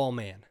 it's all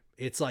man.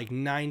 It's like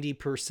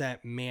 90%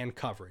 man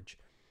coverage.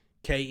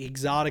 Okay,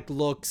 exotic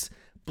looks,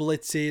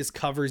 blitzes,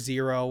 cover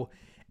zero.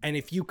 And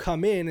if you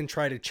come in and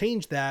try to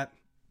change that,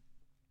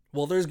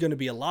 well, there's going to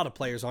be a lot of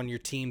players on your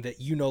team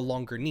that you no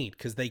longer need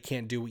because they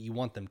can't do what you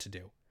want them to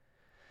do.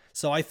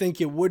 So I think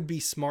it would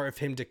be smart of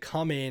him to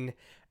come in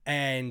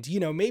and,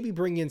 maybe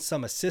bring in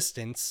some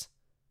assistants,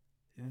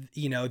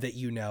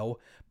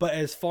 but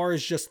as far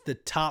as just the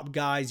top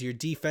guys, your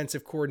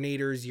defensive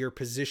coordinators, your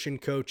position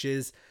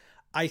coaches,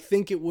 I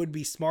think it would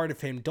be smart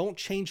of him. Don't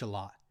change a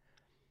lot.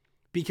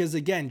 Because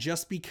again,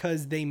 just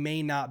because they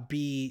may not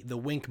be the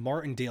Wink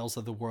Martindales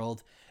of the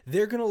world,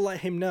 they're going to let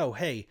him know,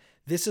 hey,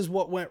 this is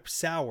what went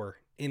sour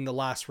in the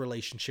last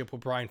relationship with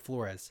Brian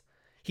Flores.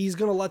 He's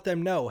going to let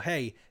them know,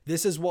 hey,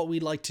 this is what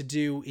we like to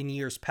do in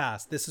years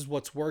past. This is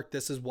what's worked.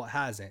 This is what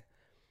hasn't.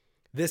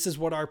 This is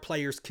what our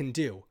players can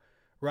do,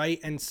 right?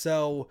 And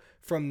so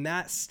from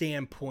that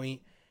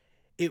standpoint,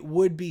 it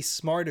would be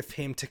smart of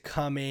him to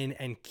come in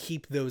and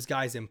keep those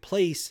guys in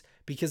place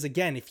because,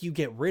 again, if you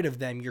get rid of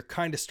them, you're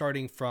kind of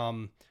starting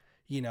from,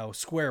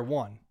 square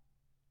one.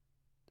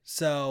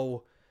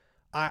 So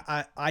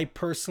I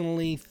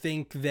personally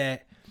think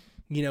that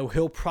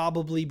he'll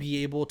probably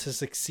be able to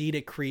succeed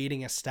at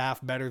creating a staff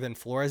better than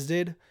Flores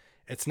did.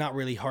 It's not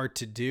really hard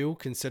to do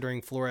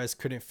considering Flores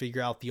couldn't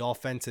figure out the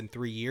offense in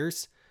 3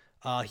 years.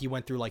 He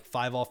went through like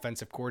 5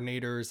 offensive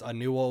coordinators, a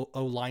new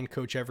O-line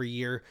coach every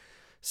year.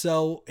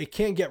 So it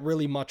can't get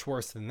really much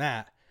worse than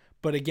that.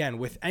 But again,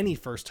 with any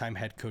first-time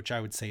head coach,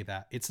 I would say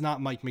that. It's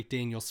not Mike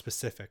McDaniel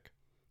specific.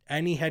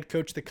 Any head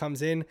coach that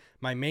comes in,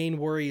 my main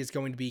worry is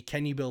going to be,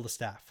 can you build a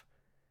staff?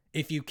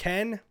 If you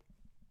can,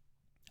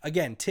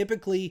 again,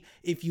 typically,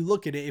 if you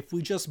look at it, if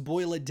we just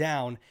boil it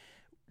down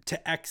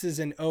to X's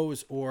and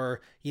O's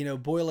or,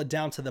 boil it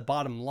down to the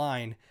bottom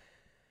line,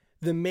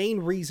 the main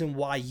reason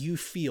why you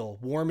feel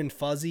warm and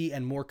fuzzy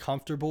and more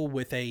comfortable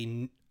with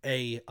a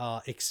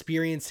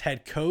experienced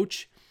head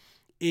coach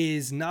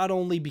is not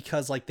only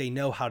because they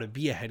know how to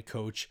be a head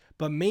coach,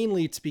 but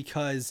mainly it's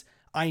because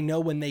I know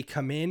when they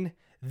come in,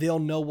 they'll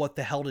know what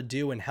the hell to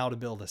do and how to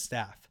build a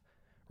staff,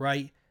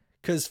 right?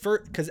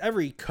 Because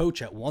every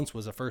coach at once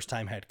was a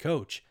first-time head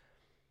coach.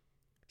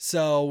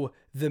 So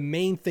the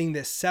main thing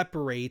that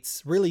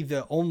separates, really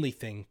the only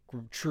thing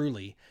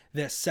truly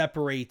that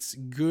separates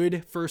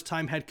good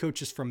first-time head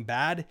coaches from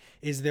bad,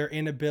 is their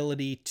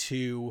inability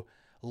to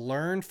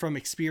learn from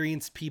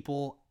experienced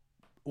people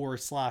or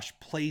slash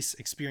place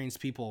experienced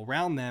people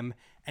around them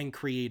and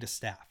create a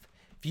staff.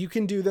 If you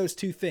can do those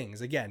two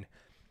things, again,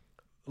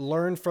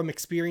 learn from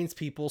experienced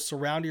people,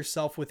 surround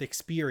yourself with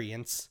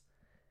experience,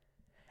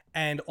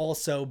 and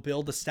also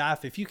build a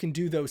staff. If you can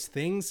do those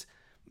things,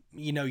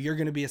 you're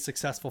going to be a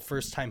successful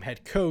first-time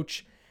head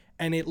coach.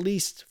 And at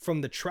least from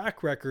the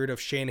track record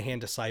of Shanahan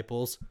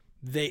disciples,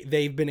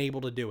 they've been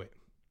able to do it.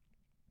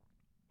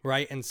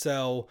 Right. And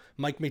so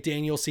Mike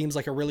McDaniel seems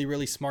like a really,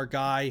 really smart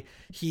guy.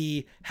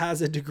 He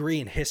has a degree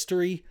in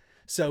history,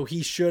 so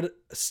he should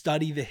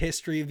study the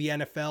history of the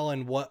NFL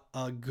and what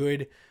a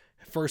good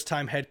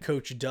first-time head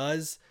coach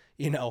does,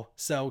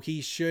 so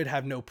he should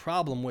have no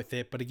problem with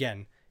it. But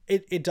again,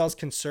 it does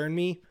concern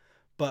me,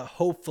 but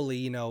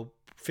hopefully,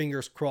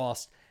 fingers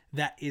crossed,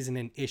 that isn't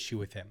an issue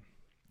with him.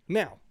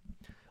 Now,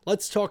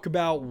 let's talk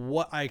about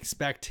what I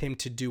expect him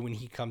to do when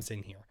he comes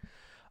in here.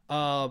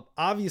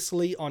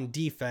 Obviously on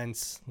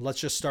defense, let's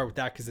just start with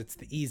that because it's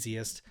the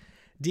easiest.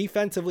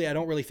 Defensively, I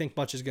don't really think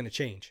much is going to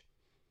change.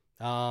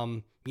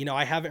 I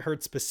haven't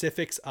heard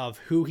specifics of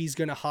who he's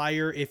going to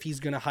hire, if he's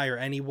going to hire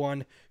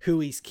anyone, who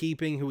he's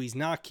keeping, who he's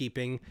not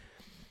keeping.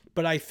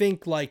 But I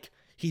think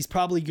he's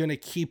probably going to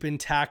keep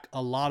intact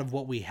a lot of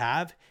what we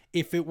have.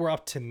 If it were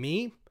up to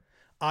me,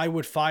 I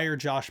would fire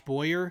Josh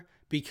Boyer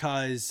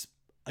because,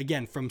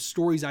 again, from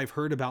stories I've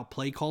heard about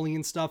play calling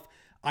and stuff,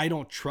 I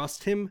don't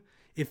trust him.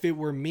 If it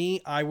were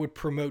me, I would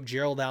promote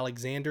Gerald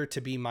Alexander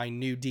to be my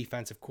new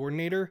defensive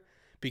coordinator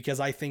because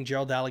I think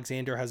Gerald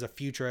Alexander has a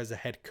future as a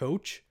head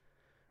coach,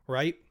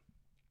 right?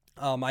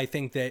 I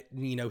think that,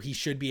 he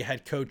should be a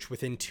head coach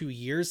within 2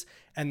 years.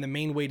 And the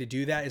main way to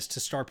do that is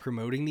to start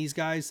promoting these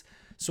guys.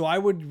 So I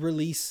would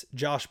release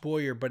Josh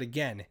Boyer, but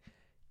again,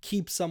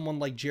 keep someone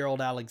like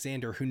Gerald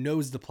Alexander who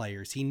knows the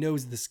players. He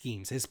knows the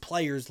schemes. His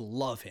players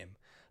love him.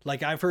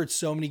 I've heard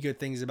so many good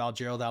things about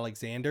Gerald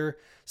Alexander.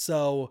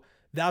 So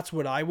that's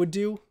what I would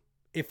do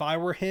if I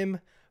were him.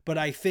 But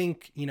I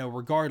think,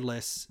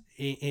 regardless,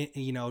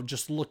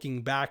 just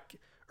looking back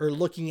or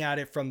looking at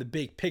it from the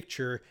big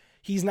picture,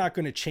 he's not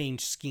going to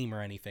change scheme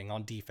or anything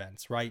on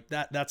defense, right?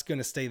 That's going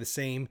to stay the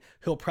same.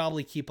 He'll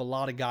probably keep a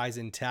lot of guys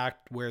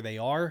intact where they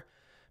are,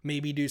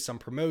 maybe do some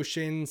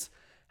promotions,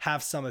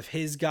 have some of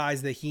his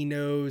guys that he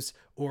knows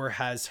or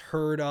has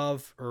heard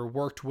of or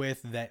worked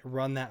with that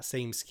run that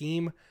same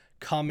scheme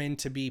come in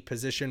to be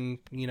position,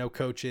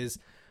 coaches.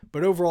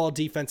 But overall,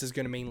 defense is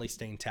going to mainly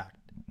stay intact.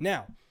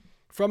 Now,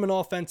 from an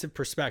offensive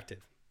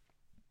perspective,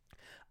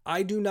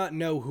 I do not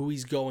know who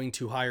he's going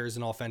to hire as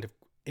an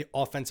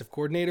offensive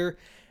coordinator.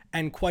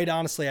 And quite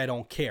honestly, I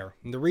don't care.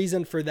 And the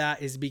reason for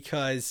that is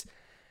because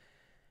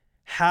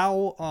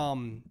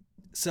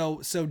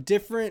so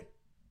different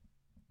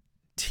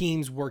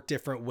teams work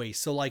different ways.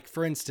 So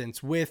for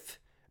instance, with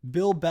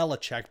Bill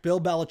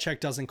Belichick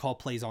doesn't call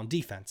plays on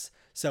defense.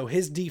 So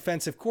his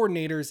defensive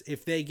coordinators,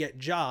 if they get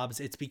jobs,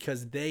 it's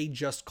because they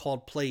just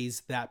called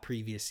plays that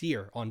previous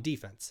year on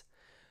defense.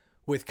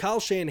 With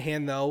Kyle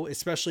Shanahan, though,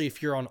 especially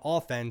if you're on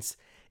offense,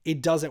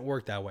 it doesn't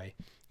work that way.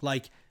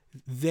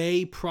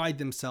 They pride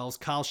themselves,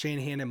 Kyle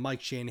Shanahan and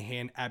Mike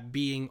Shanahan, at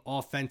being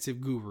offensive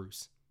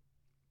gurus,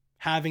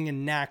 having a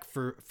knack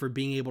for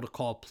being able to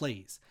call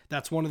plays.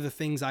 That's one of the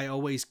things I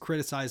always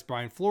criticized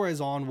Brian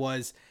Flores on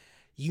was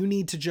you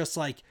need to just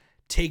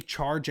take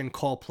charge and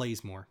call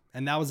plays more.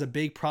 And that was a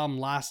big problem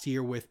last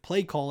year with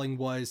play calling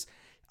was,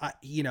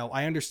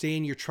 I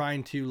understand you're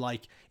trying to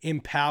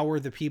empower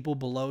the people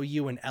below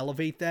you and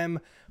elevate them,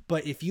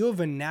 but if you have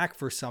a knack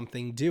for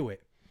something, do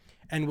it.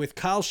 And with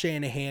Kyle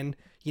Shanahan,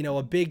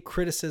 a big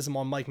criticism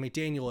on Mike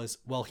McDaniel is,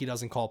 well, he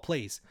doesn't call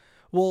plays.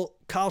 Well,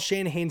 Kyle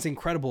Shanahan's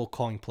incredible at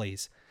calling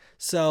plays.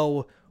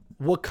 So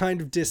what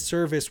kind of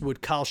disservice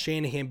would Kyle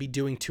Shanahan be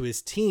doing to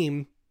his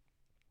team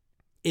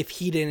if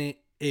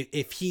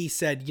he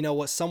said,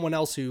 someone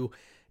else who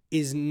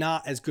is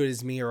not as good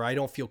as me or I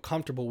don't feel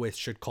comfortable with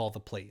should call the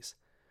plays,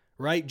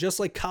 right? Just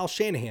like Kyle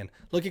Shanahan.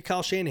 Look at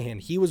Kyle Shanahan.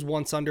 He was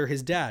once under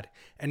his dad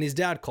and his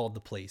dad called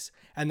the plays.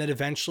 And then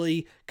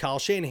eventually Kyle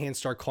Shanahan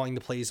started calling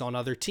the plays on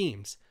other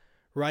teams,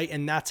 right?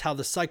 And that's how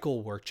the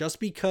cycle worked. Just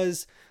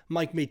because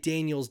Mike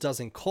McDaniels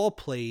doesn't call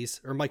plays,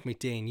 or Mike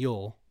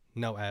McDaniel,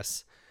 no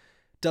S,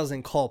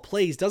 doesn't call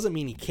plays doesn't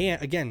mean he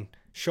can't. Again,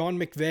 Sean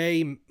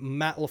McVay,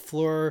 Matt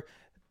LaFleur,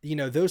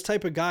 those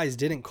type of guys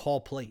didn't call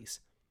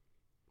plays.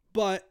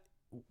 But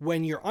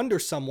when you're under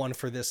someone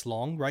for this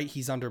long, right?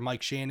 He's under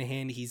Mike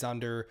Shanahan. He's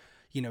under,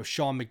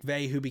 Sean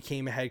McVay, who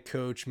became a head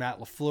coach, Matt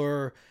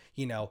LaFleur,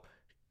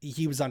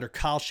 he was under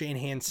Kyle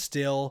Shanahan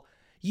still.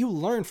 You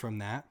learn from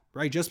that,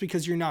 right? Just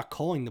because you're not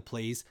calling the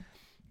plays.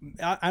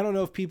 I don't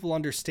know if people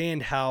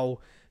understand how,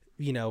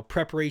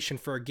 preparation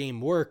for a game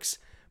works,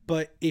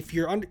 but if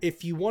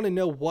you want to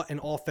know what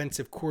an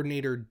offensive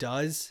coordinator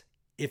does,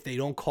 if they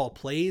don't call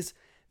plays,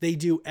 they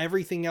do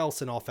everything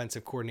else an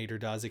offensive coordinator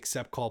does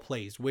except call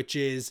plays, which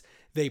is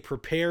they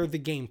prepare the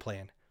game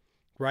plan,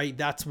 right?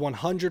 That's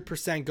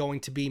 100% going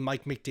to be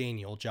Mike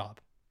McDaniel's job.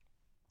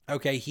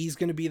 Okay, he's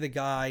going to be the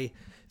guy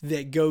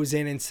that goes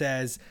in and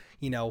says,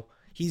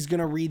 he's going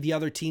to read the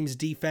other team's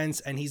defense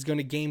and he's going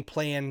to game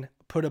plan,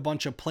 put a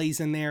bunch of plays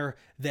in there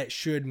that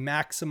should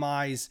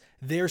maximize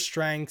their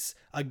strengths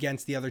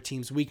against the other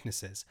team's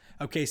weaknesses.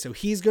 Okay, so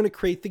he's going to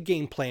create the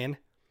game plan.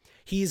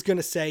 He's going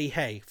to say,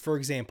 hey, for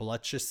example,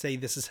 let's say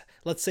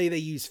they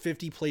use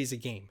 50 plays a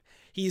game.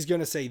 He's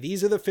going to say,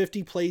 these are the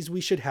 50 plays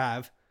we should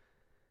have.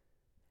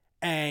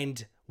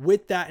 And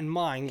with that in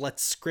mind,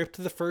 let's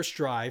script the first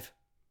drive.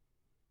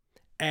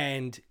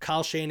 And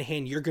Kyle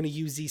Shanahan, you're going to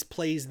use these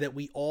plays that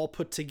we all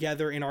put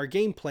together in our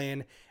game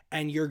plan,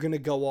 and you're going to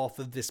go off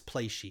of this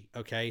play sheet,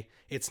 okay?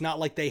 It's not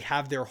like they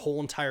have their whole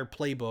entire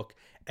playbook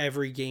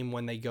every game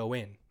when they go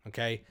in,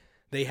 okay?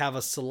 They have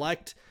a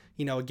select,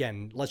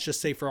 again, let's just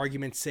say for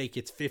argument's sake,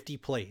 it's 50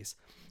 plays.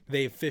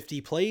 They have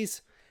 50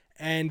 plays,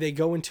 and they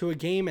go into a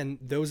game, and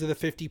those are the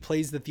 50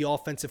 plays that the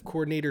offensive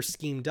coordinator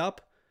schemed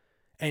up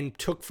and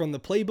took from the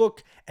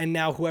playbook, and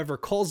now whoever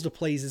calls the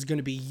plays is going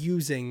to be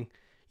using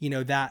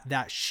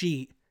that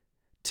sheet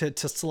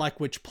to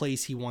select which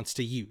plays he wants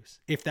to use,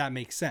 if that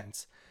makes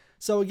sense.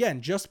 So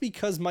again, just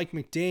because Mike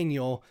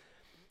McDaniel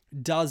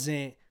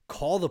doesn't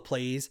call the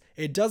plays,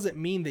 it doesn't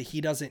mean that he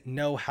doesn't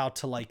know how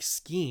to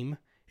scheme.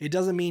 It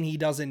doesn't mean he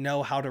doesn't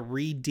know how to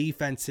read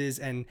defenses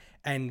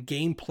and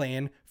game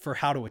plan for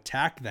how to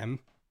attack them.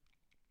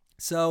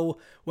 So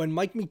when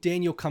Mike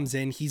McDaniel comes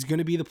in, he's going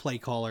to be the play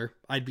caller.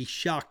 I'd be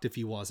shocked if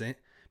he wasn't,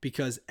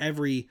 because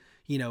every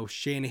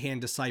Shanahan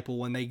disciple,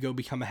 when they go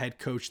become a head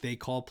coach, they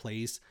call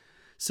plays.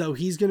 So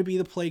he's going to be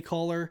the play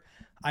caller.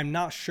 I'm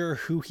not sure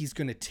who he's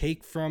going to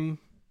take from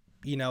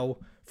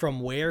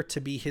where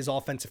to be his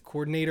offensive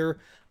coordinator.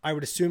 I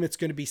would assume it's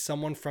going to be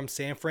someone from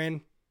San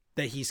Fran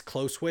that he's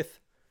close with.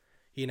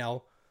 I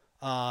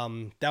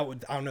don't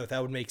know if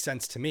that would make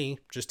sense to me.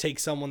 Just take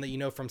someone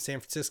that from San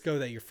Francisco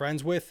that you're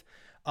friends with.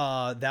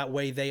 That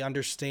way they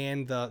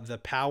understand the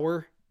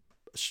power,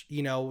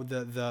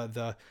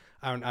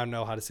 I don't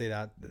know how to say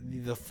that.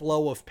 The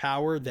flow of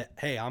power that,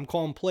 hey, I'm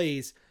calling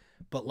plays,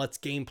 but let's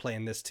game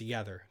plan this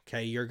together.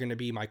 Okay, you're going to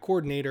be my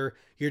coordinator.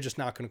 You're just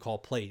not going to call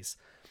plays.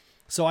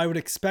 So I would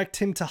expect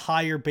him to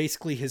hire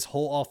basically his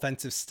whole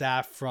offensive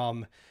staff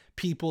from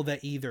people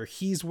that either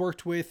he's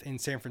worked with in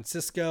San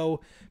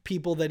Francisco,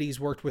 people that he's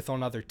worked with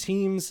on other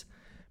teams,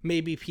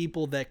 maybe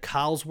people that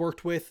Kyle's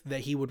worked with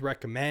that he would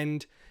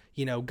recommend,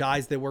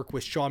 guys that work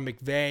with Sean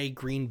McVay,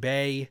 Green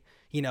Bay,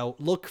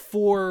 look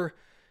for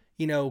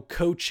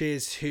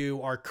coaches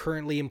who are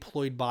currently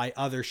employed by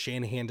other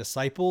Shanahan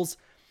disciples.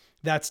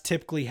 That's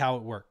typically how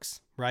it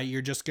works, right?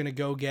 You're just going to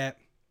go get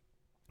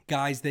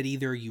guys that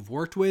either you've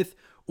worked with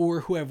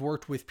or who have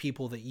worked with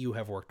people that you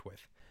have worked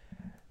with.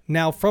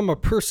 Now, from a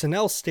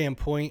personnel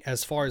standpoint,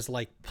 as far as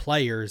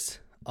players,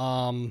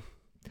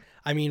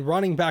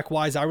 running back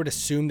wise, I would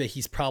assume that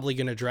he's probably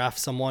going to draft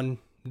someone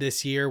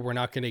this year. We're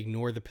not going to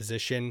ignore the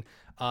position.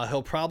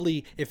 He'll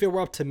probably, if it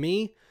were up to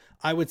me,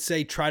 I would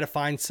say try to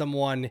find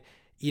someone.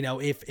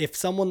 If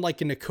someone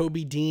like a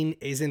Nakobe Dean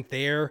isn't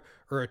there,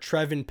 or a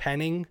Trevin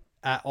Penning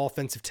at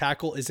offensive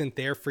tackle isn't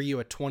there for you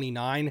at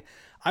 29,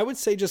 I would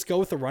say just go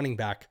with a running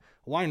back.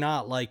 Why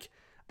not?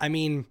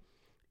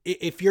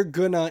 If you're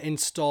gonna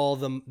install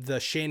the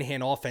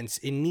Shanahan offense,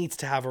 it needs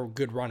to have a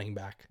good running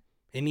back.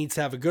 It needs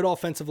to have a good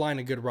offensive line,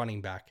 a good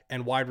running back,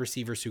 and wide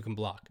receivers who can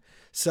block.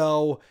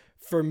 So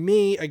for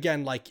me,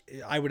 again,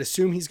 I would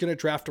assume he's gonna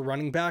draft a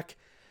running back.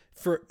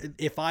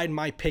 If I had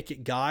my pick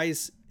at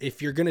guys,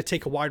 if you're going to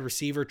take a wide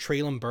receiver,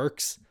 Treylon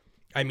Burks,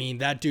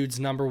 that dude's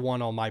number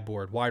one on my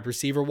board. Wide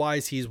receiver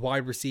wise, he's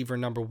wide receiver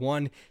number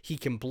one. He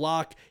can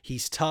block.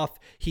 He's tough.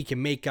 He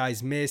can make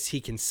guys miss.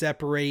 He can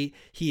separate.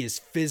 He is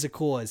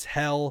physical as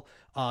hell.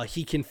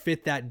 He can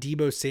fit that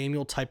Deebo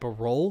Samuel type of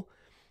role.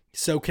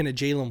 So can a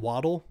Jalen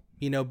Waddle,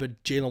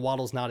 but Jalen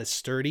Waddle's not as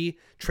sturdy.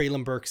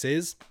 Treylon Burks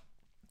is.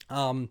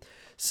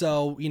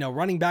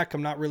 Running back,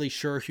 I'm not really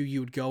sure who you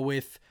would go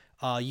with.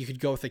 You could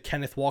go with a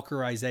Kenneth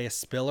Walker or Isaiah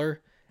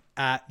Spiller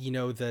at,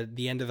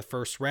 the end of the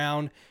first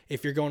round.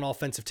 If you're going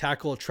offensive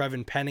tackle,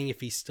 Trevin Penning,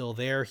 if he's still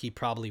there, he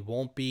probably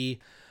won't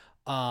be.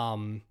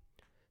 I'm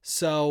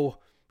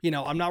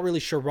not really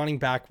sure running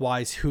back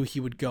wise who he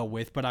would go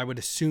with, but I would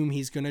assume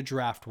he's going to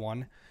draft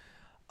one.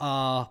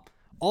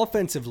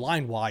 Offensive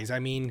line wise,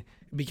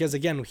 because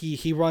again,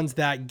 he runs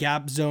that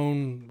gap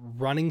zone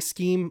running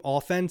scheme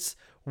offense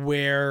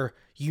where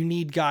you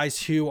need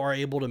guys who are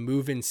able to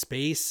move in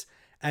space.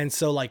 And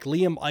so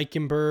Liam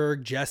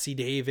Eichenberg, Jesse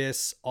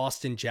Davis,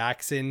 Austin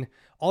Jackson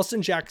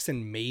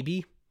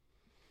maybe,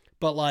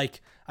 but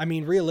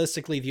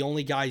realistically, the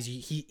only guys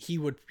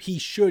he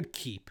should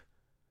keep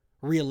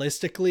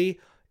realistically,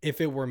 if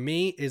it were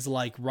me, is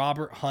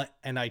Robert Hunt,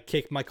 and I'd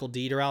kick Michael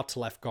Dieter out to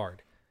left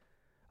guard.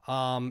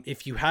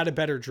 If you had a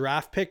better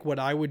draft pick, what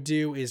I would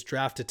do is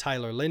draft a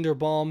Tyler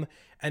Linderbaum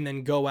and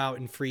then go out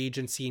in free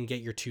agency and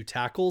get your 2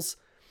 tackles.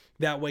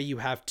 That way you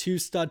have 2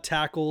 stud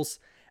tackles,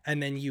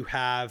 and then you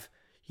have,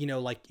 I'm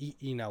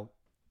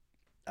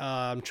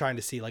trying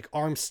to see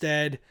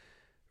Armstead,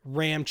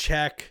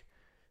 Ramczyk,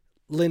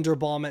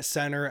 Linderbaum at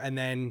center, and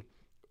then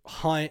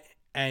Hunt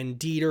and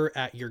Dieter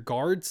at your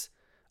guards.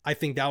 I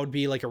think that would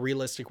be like a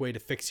realistic way to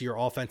fix your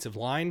offensive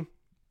line.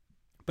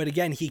 But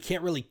again, he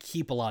can't really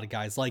keep a lot of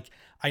guys. Like,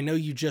 I know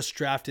you just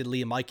drafted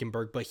Liam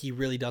Eichenberg, but he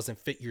really doesn't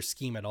fit your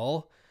scheme at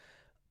all.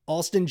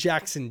 Austin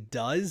Jackson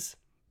does,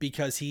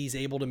 because he's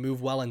able to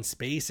move well in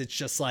space. It's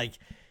just like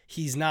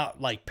he's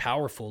not like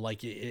powerful.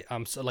 Like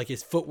so like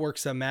his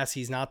footwork's a mess.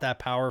 He's not that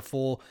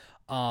powerful.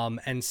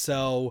 And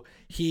so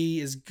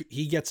he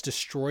gets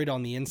destroyed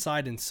on the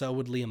inside, and so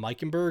would Liam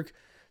Eichenberg.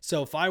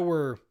 So if I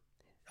were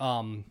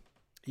Mike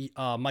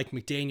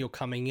McDaniel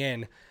coming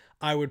in,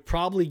 I would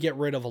probably get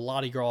rid of a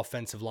lot of your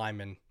offensive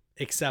linemen,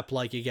 except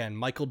like, again,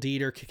 Michael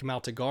Dieter, kick him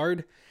out to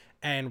guard,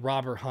 and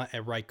Robert Hunt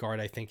at right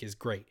guard, I think is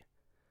great.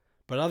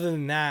 But other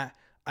than that,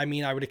 I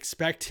mean, I would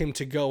expect him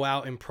to go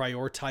out and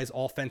prioritize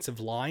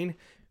offensive line,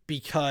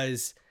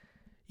 because,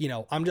 you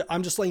know, I'm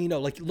just letting you know,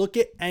 like, look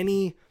at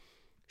any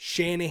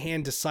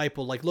Shanahan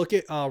disciple, like look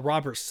at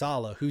Robert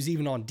Saleh, who's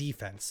even on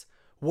defense.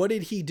 What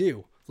did he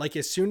do? Like,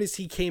 as soon as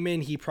he came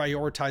in, he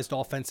prioritized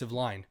offensive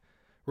line,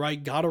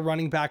 right? Got a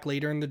running back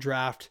later in the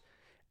draft,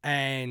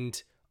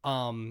 and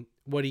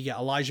what do you get?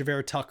 Elijah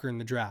Vera Tucker in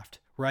the draft,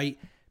 right?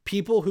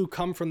 People who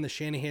come from the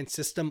Shanahan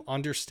system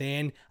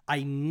understand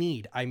I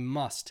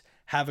must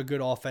have a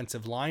good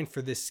offensive line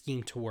for this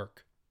scheme to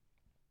work.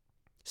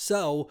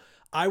 So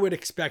I would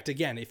expect,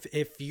 again,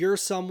 if you're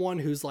someone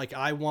who's like,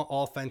 I want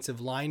offensive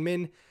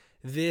linemen,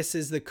 this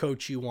is the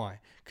coach you want,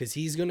 because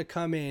he's going to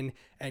come in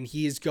and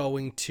he is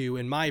going to,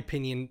 in my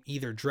opinion,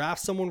 either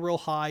draft someone real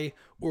high,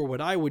 or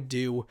what I would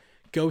do,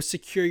 go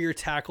secure your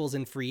tackles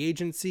in free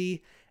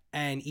agency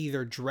and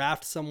either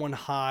draft someone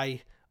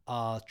high,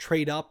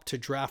 trade up to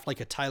draft like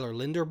a Tyler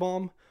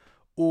Linderbaum,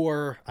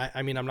 or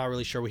I mean, I'm not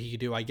really sure what he could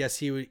do. I guess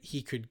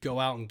he could go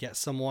out and get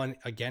someone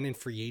again in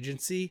free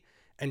agency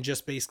and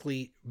just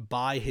basically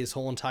buy his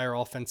whole entire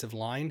offensive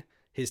line,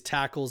 his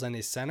tackles and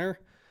his center.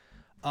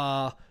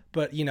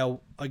 But, you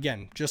know,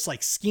 again, just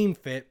like scheme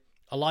fit,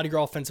 a lot of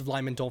your offensive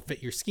linemen don't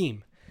fit your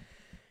scheme.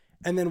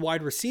 And then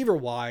wide receiver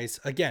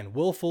wise, again,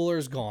 Will Fuller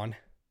is gone.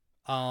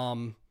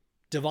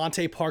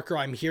 Devontae Parker,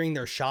 I'm hearing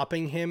they're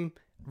shopping him,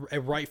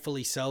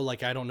 rightfully so.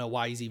 Like, I don't know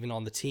why he's even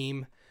on the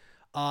team.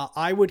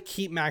 I would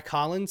keep Matt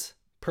Collins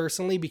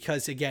personally,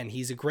 because again,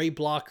 he's a great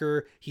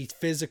blocker. He's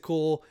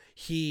physical.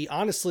 He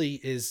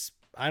honestly is,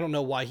 I don't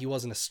know why he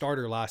wasn't a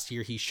starter last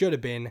year. He should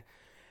have been.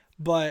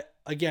 But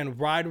again,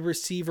 wide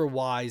receiver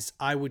wise,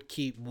 I would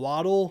keep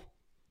Waddle,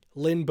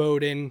 Lynn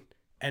Bowden,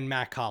 and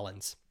Matt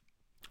Collins.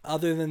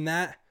 Other than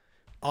that,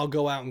 I'll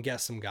go out and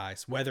get some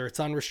guys, whether it's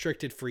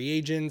unrestricted free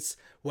agents,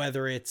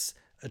 whether it's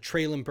a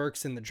Treylon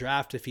Burks in the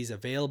draft if he's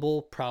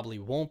available, probably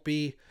won't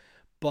be,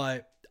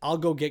 but I'll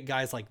go get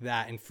guys like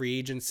that in free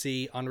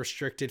agency,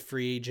 unrestricted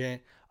free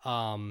agent,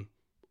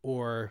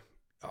 or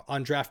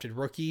undrafted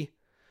rookie,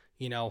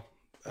 you know,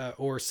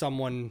 or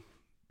someone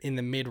in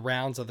the mid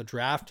rounds of the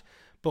draft.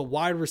 But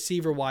wide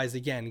receiver wise,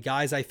 again,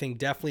 guys I think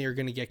definitely are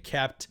going to get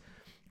kept.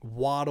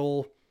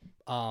 Waddle,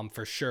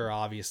 for sure,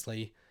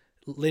 obviously.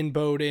 Lynn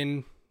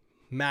Bowden,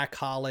 Matt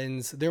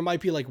Collins. There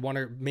might be like one,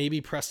 or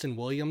maybe Preston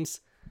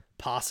Williams,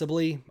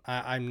 possibly.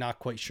 I'm not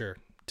quite sure,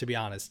 to be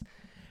honest.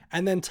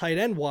 And then tight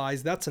end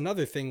wise, that's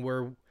another thing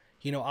where,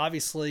 you know,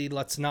 obviously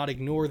let's not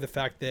ignore the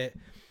fact that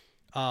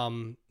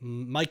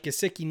Mike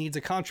Gesicki needs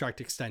a contract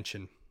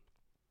extension.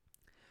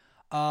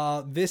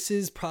 This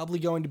is probably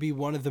going to be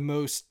one of the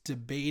most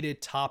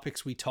debated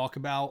topics we talk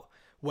about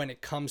when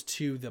it comes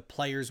to the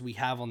players we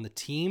have on the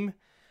team.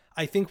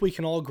 I think we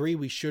can all agree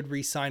we should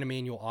re-sign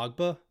Emmanuel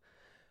Ogbah,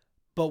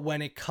 but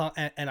when it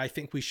and I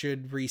think we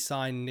should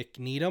re-sign Nick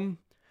Needham.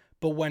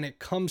 But when it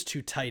comes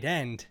to tight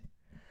end,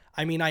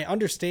 I mean, I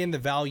understand the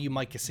value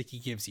Mike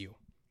Gesicki gives you.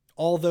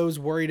 All those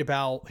worried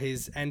about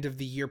his end of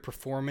the year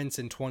performance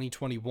in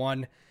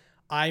 2021,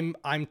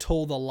 I'm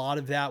told a lot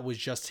of that was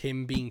just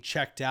him being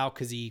checked out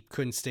because he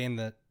couldn't stand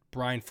the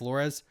Brian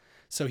Flores.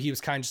 So he was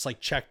kind of just like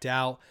checked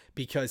out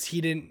because he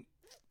didn't,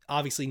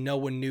 obviously no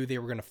one knew they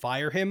were going to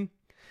fire him.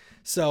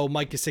 So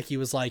Mike Gesicki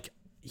was like,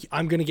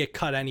 I'm going to get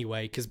cut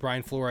anyway because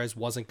Brian Flores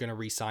wasn't going to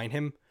re-sign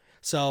him.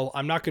 So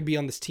I'm not going to be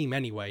on this team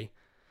anyway.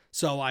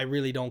 So I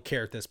really don't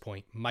care at this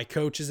point. My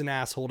coach is an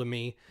asshole to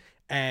me.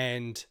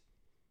 And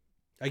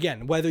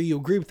again, whether you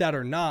agree with that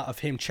or not of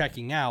him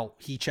checking out,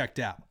 he checked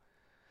out.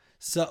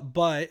 So,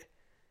 but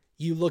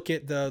you look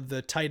at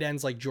the tight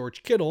ends like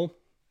George Kittle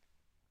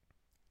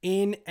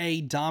in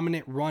a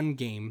dominant run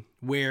game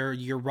where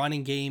your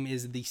running game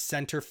is the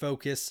center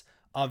focus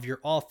of your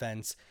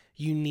offense,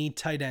 you need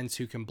tight ends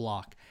who can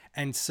block.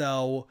 And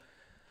so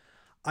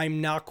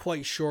I'm not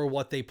quite sure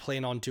what they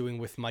plan on doing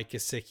with Mike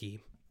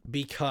Gesicki,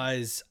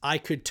 because I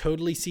could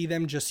totally see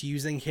them just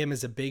using him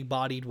as a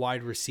big-bodied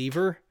wide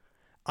receiver.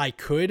 I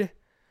could,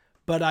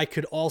 but I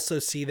could also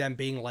see them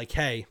being like,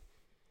 hey,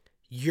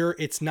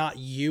 it's not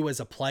you as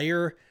a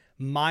player.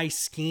 My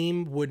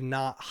scheme would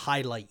not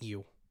highlight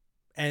you.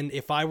 And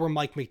if I were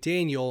Mike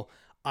McDaniel,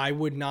 I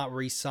would not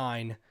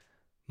re-sign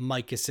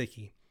Mike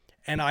Gesicki.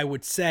 And I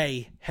would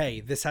say,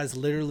 hey, this has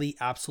literally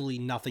absolutely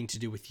nothing to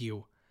do with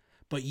you.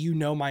 But you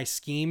know my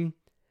scheme.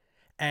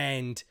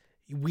 And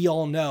we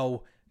all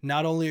know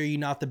not only are you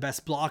not the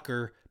best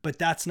blocker, but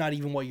that's not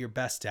even what you're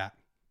best at.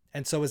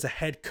 And so as a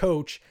head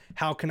coach,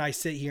 how can I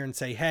sit here and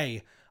say,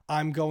 hey,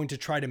 I'm going to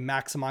try to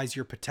maximize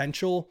your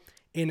potential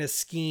in a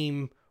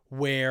scheme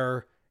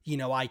where,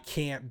 I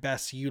can't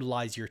best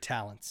utilize your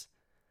talents.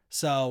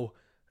 So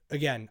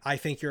again, I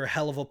think you're a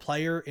hell of a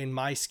player. In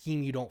my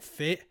scheme, you don't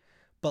fit,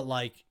 but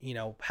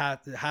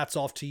hats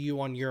off to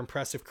you on your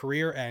impressive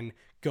career and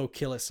go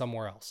kill it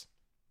somewhere else.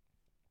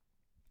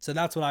 So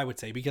that's what I would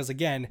say, because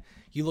again,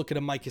 you look at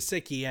a Mike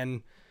Gesicki,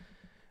 and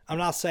I'm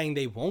not saying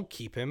they won't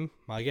keep him.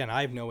 Again,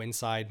 I have no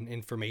inside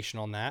information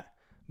on that,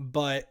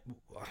 but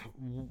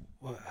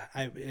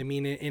I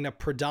mean, in a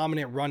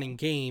predominant running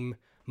game,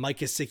 Mike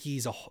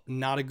Gesicki's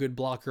not a good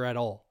blocker at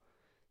all.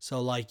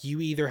 So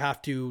you either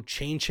have to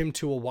change him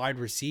to a wide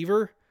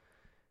receiver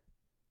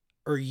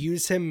or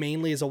use him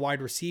mainly as a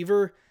wide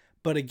receiver.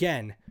 But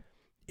again,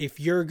 if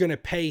you're going to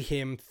pay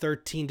him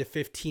 13 to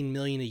 15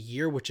 million a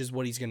year, which is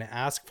what he's going to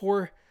ask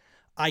for,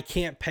 I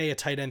can't pay a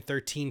tight end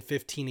 13,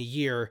 15 a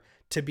year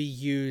to be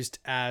used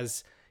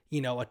as,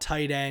 a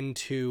tight end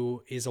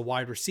who is a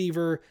wide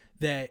receiver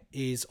that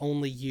is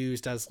only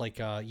used as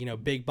a,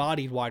 big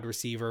bodied wide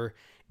receiver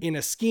in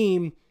a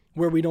scheme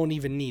where we don't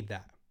even need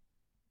that.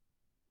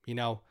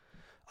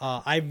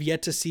 I've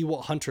yet to see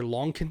what Hunter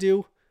Long can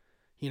do.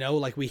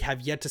 We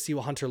have yet to see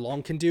what Hunter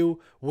Long can do.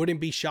 Wouldn't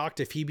be shocked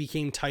if he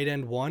became tight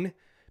end 1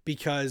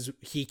 because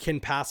he can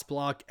pass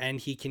block and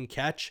he can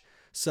catch.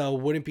 So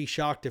wouldn't be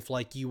shocked if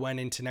you went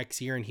into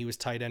next year and he was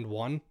tight end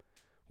 1.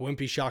 Wouldn't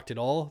be shocked at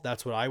all.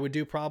 That's what I would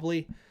do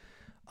probably.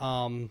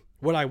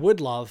 What I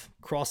would love,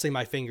 crossing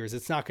my fingers,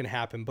 it's not going to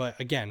happen. But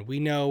again, we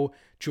know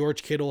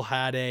George Kittle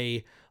had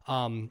a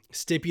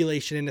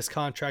stipulation in his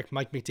contract.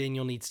 Mike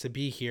McDaniel needs to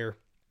be here.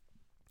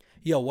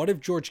 Yo, what if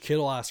George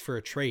Kittle asked for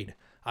a trade?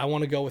 I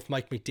want to go with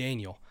Mike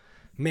McDaniel.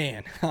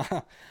 Man,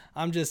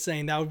 I'm just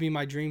saying that would be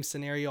my dream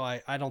scenario.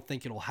 I don't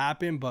think it'll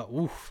happen, but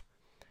oof.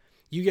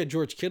 You get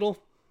George Kittle.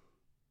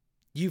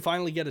 You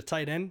finally get a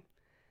tight end.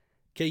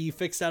 Okay, you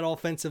fix that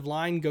offensive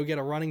line. Go get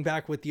a running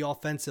back with the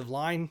offensive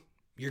line.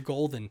 You're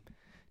golden.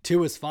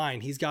 2 is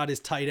fine. He's got his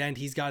tight end.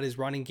 He's got his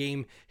running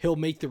game. He'll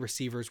make the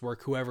receivers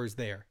work, whoever's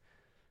there.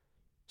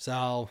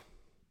 So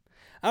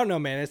I don't know,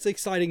 man. It's an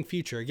exciting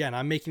future. Again,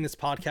 I'm making this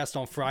podcast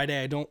on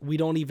Friday. We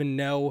don't even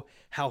know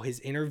how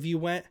his interview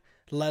went,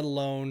 let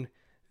alone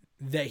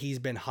that he's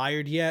been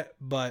hired yet.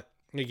 But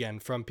again,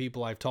 from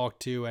people I've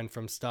talked to and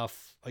from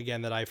stuff,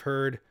 again, that I've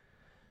heard.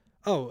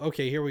 Oh,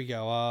 okay, here we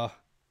go.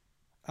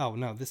 Oh,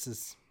 no, this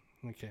is...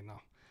 Okay, no.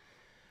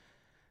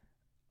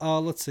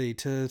 Let's see.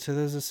 To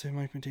those that say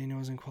Mike McDaniel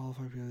wasn't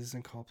qualified because he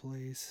doesn't call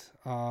plays.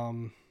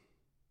 Oh,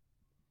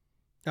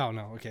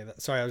 no. Okay.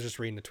 Sorry, I was just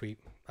reading the tweet.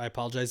 I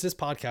apologize. This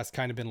podcast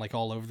kind of been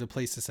all over the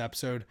place this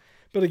episode.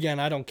 But again,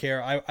 I don't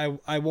care.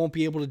 I won't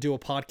be able to do a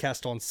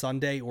podcast on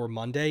Sunday or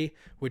Monday,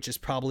 which is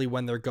probably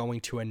when they're going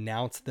to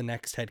announce the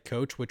next head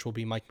coach, which will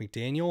be Mike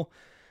McDaniel.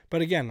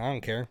 But again, I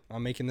don't care.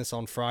 I'm making this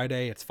on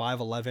Friday. It's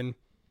 5/11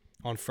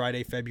 on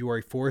Friday,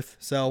 February 4th.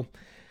 So,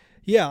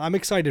 yeah, I'm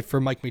excited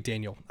for Mike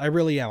McDaniel. I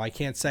really am. I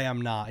can't say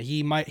I'm not.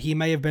 He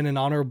may have been an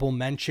honorable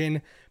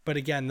mention, but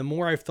again, the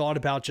more I've thought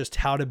about just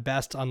how to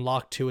best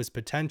unlock to his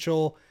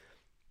potential,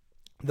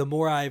 the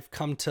more I've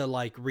come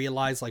to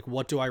realize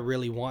what do I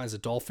really want as a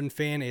Dolphin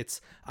fan?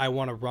 It's I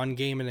want a run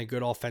game and a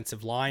good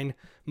offensive line.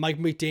 Mike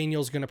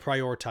McDaniel's going to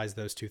prioritize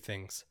those 2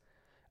 things.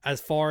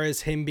 As far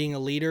as him being a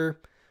leader,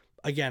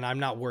 again, I'm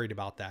not worried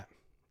about that.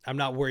 I'm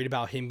not worried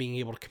about him being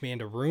able to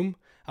command a room.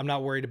 I'm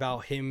not worried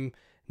about him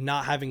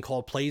not having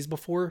called plays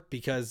before,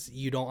 because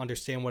you don't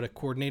understand what a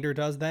coordinator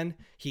does then.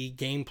 He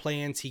game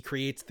plans, he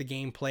creates the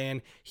game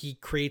plan, he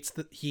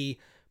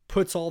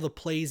puts all the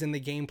plays in the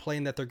game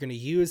plan that they're going to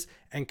use,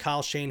 and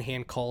Kyle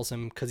Shanahan calls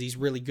him because he's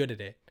really good at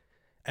it.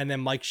 And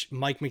then Mike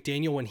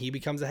McDaniel, when he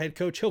becomes a head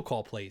coach, he'll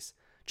call plays.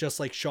 Just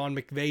like Sean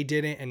McVay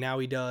didn't, and now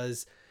he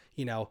does,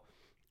 you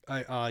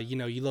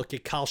look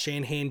at Kyle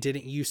Shanahan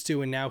didn't used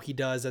to, and now he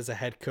does as a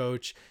head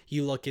coach.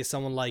 You look at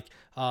someone like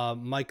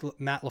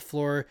Matt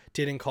LaFleur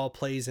didn't call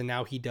plays, and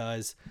now he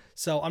does.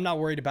 So I'm not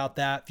worried about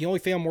that. The only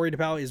thing I'm worried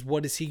about is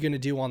what is he going to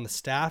do on the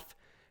staff?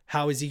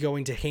 How is he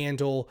going to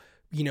handle,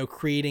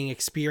 creating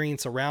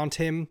experience around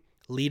him,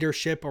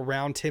 leadership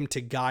around him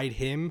to guide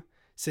him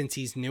since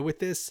he's new at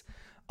this?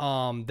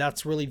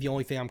 That's really the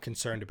only thing I'm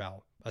concerned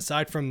about.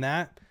 Aside from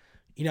that,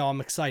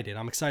 I'm excited.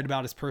 I'm excited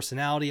about his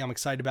personality. I'm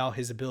excited about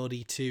his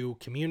ability to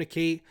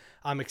communicate.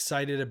 I'm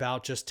excited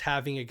about just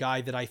having a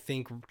guy that I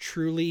think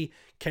truly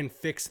can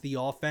fix the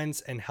offense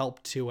and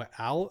help Tua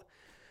out.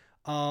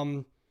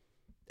 And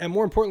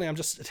more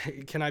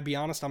importantly, can I be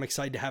honest? I'm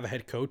excited to have a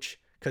head coach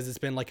because it's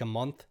been a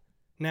month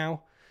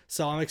now.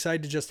 So I'm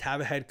excited to just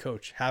have a head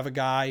coach, have a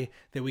guy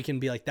that we can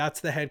be that's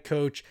the head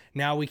coach.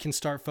 Now we can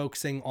start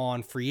focusing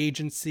on free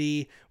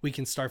agency. We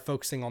can start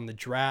focusing on the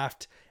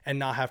draft and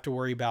not have to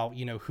worry about,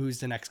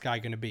 who's the next guy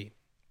going to be.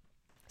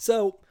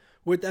 So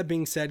with that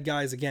being said,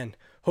 guys, again,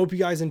 hope you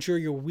guys enjoy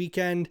your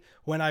weekend.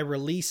 When I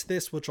release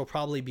this, which will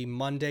probably be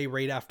Monday,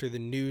 right after the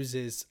news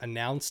is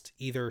announced,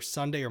 either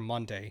Sunday or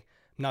Monday.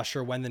 I'm not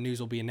sure when the news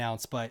will be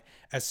announced, but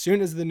as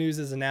soon as the news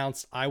is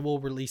announced, I will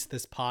release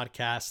this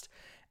podcast,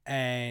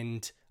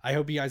 and I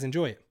hope you guys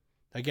enjoy it.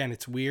 Again,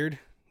 it's weird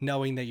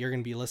knowing that you're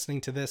going to be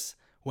listening to this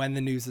when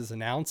the news is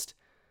announced,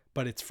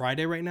 but it's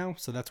Friday right now,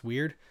 so that's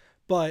weird.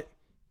 But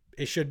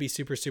it should be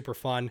super, super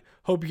fun.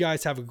 Hope you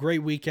guys have a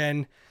great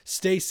weekend.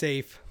 Stay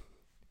safe.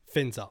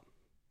 Fins up.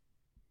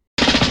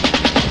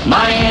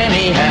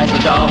 Miami has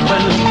the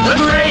Dolphins, the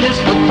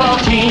greatest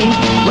football team.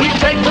 We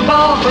take the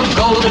ball from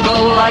goal to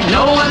goal like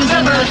no one's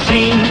ever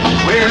seen.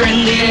 We're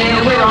in the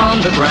air, we're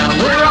on the ground,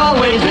 we're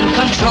always in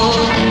control.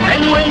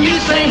 And when you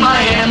say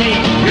Miami,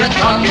 you're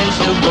talking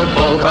Super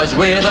Bowl, 'cause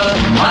we're the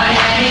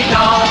Miami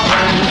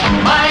Dolphins.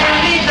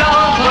 Miami